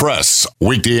Court Press,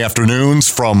 weekday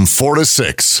afternoons from 4 to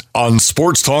 6 on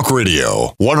Sports Talk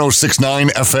Radio, 106.9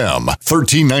 FM,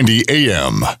 1390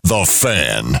 AM. The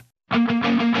Fan.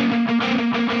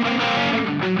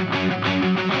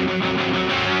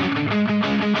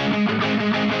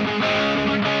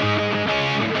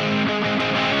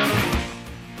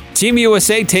 Team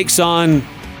USA takes on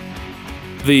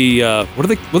the what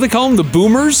do they call them? The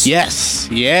Boomers? Yes.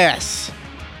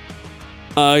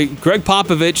 Greg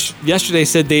Popovich yesterday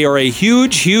said they are a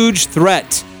huge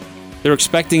threat. They're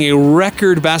expecting a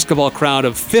record basketball crowd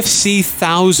of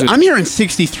 50,000. I'm hearing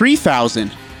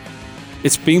 63,000.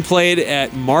 It's being played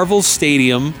at Marvel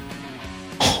Stadium.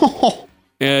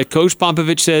 Coach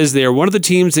Popovich says they are one of the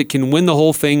teams that can win the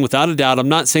whole thing without a doubt. I'm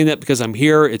not saying that because I'm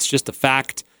here. It's just a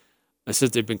fact. I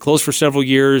said they've been close for several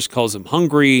years, calls them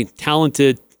hungry,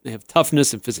 talented, they have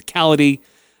toughness and physicality.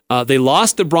 They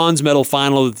lost the bronze medal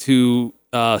final to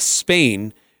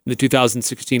Spain in the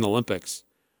 2016 Olympics.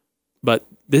 But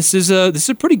this is a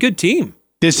pretty good team.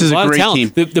 This is a great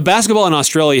team. The basketball in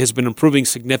Australia has been improving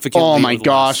significantly. Oh my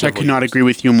gosh, I could not agree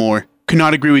with you more.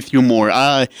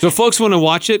 So folks want to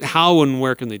watch it, how and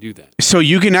where can they do that? So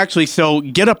you can actually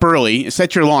get up early,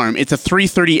 set your alarm. It's a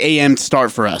 3:30 a.m.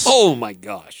 start for us. Oh my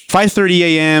gosh. 5:30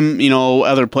 a.m.,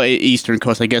 other play Eastern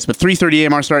Coast, I guess, but 3:30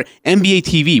 a.m. our start. NBA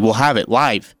TV will have it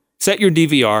live. Set your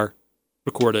DVR,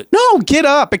 record it. No, get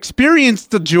up, experience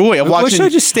the joy of watching. Should I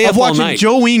just stay up all night?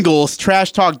 Joe Ingles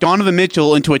trash talk Donovan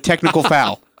Mitchell into a technical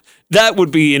foul. That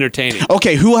would be entertaining.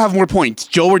 Okay, who will have more points,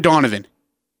 Joe or Donovan?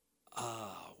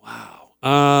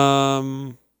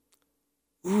 I'd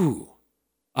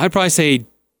probably say,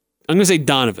 I'm going to say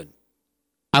Donovan.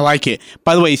 I like it.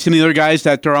 By the way, some of the other guys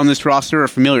that are on this roster are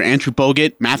familiar. Andrew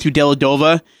Bogut, Matthew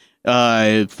Dellavedova,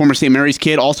 former St. Mary's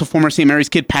kid, also former St. Mary's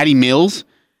kid, Patty Mills,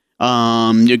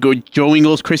 Joe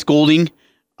Ingles, Chris Golding,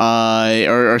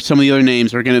 or some of the other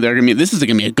names are going to be. This is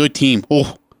going to be a good team.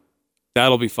 Oh,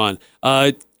 that'll be fun.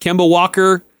 Kemba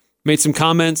Walker made some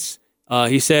comments.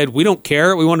 He said, "We don't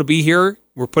care. We want to be here.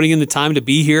 We're putting in the time to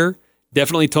be here.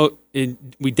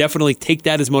 We definitely take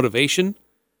that as motivation."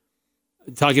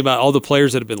 Talking about all the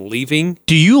players that have been leaving.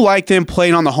 Do you like them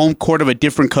playing on the home court of a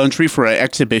different country for an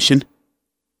exhibition?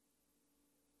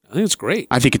 I think it's great.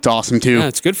 I think it's awesome, too. Yeah,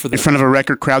 it's good for them. In front of a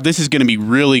record crowd. This is going to be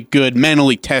really good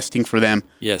mentally testing for them.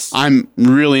 Yes. I'm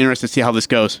really interested to see how this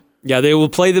goes. Yeah, they will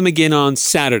play them again on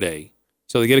Saturday.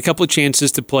 So they get a couple of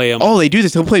chances to play them. Oh, they do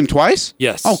this? They'll play them twice?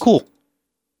 Yes. Oh, cool.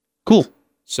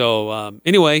 So,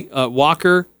 anyway,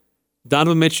 Walker,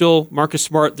 Donovan Mitchell, Marcus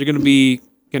Smart, they're going to be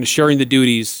kind of sharing the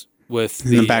duties with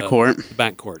the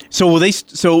backcourt. So will they?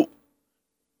 So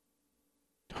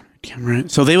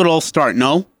they would all start.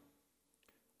 No,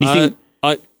 you think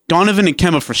Donovan and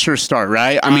Kemba for sure start,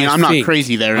 right? I mean, I'm not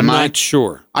crazy there. I'm not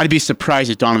sure. I'd be surprised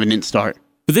if Donovan didn't start.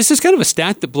 But this is kind of a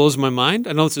stat that blows my mind.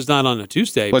 I know this is not on a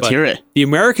Tuesday. Let's hear it. The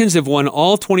Americans have won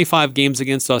all 25 games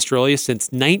against Australia since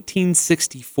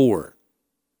 1964.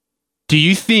 Do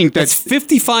you think that's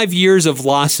 55 years of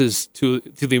losses to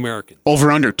the Americans? Over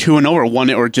under 2-0 or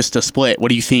 1 or just a split? What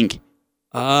do you think?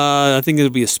 I think it'll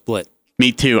be a split.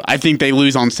 Me too. I think they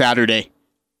lose on Saturday.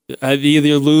 They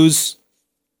either lose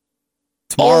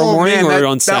tomorrow morning or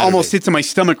on Saturday. That almost hits in my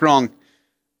stomach wrong.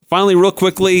 Finally, real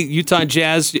quickly, Utah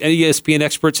Jazz, ESPN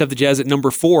experts have the Jazz at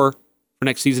number 4 for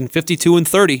next season,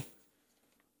 52-30.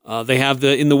 They have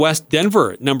in the West,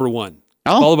 Denver at number 1,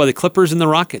 followed by the Clippers and the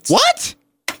Rockets. What?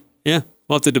 Yeah,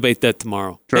 we'll have to debate that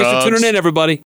tomorrow. Drugs. Thanks for tuning in, everybody.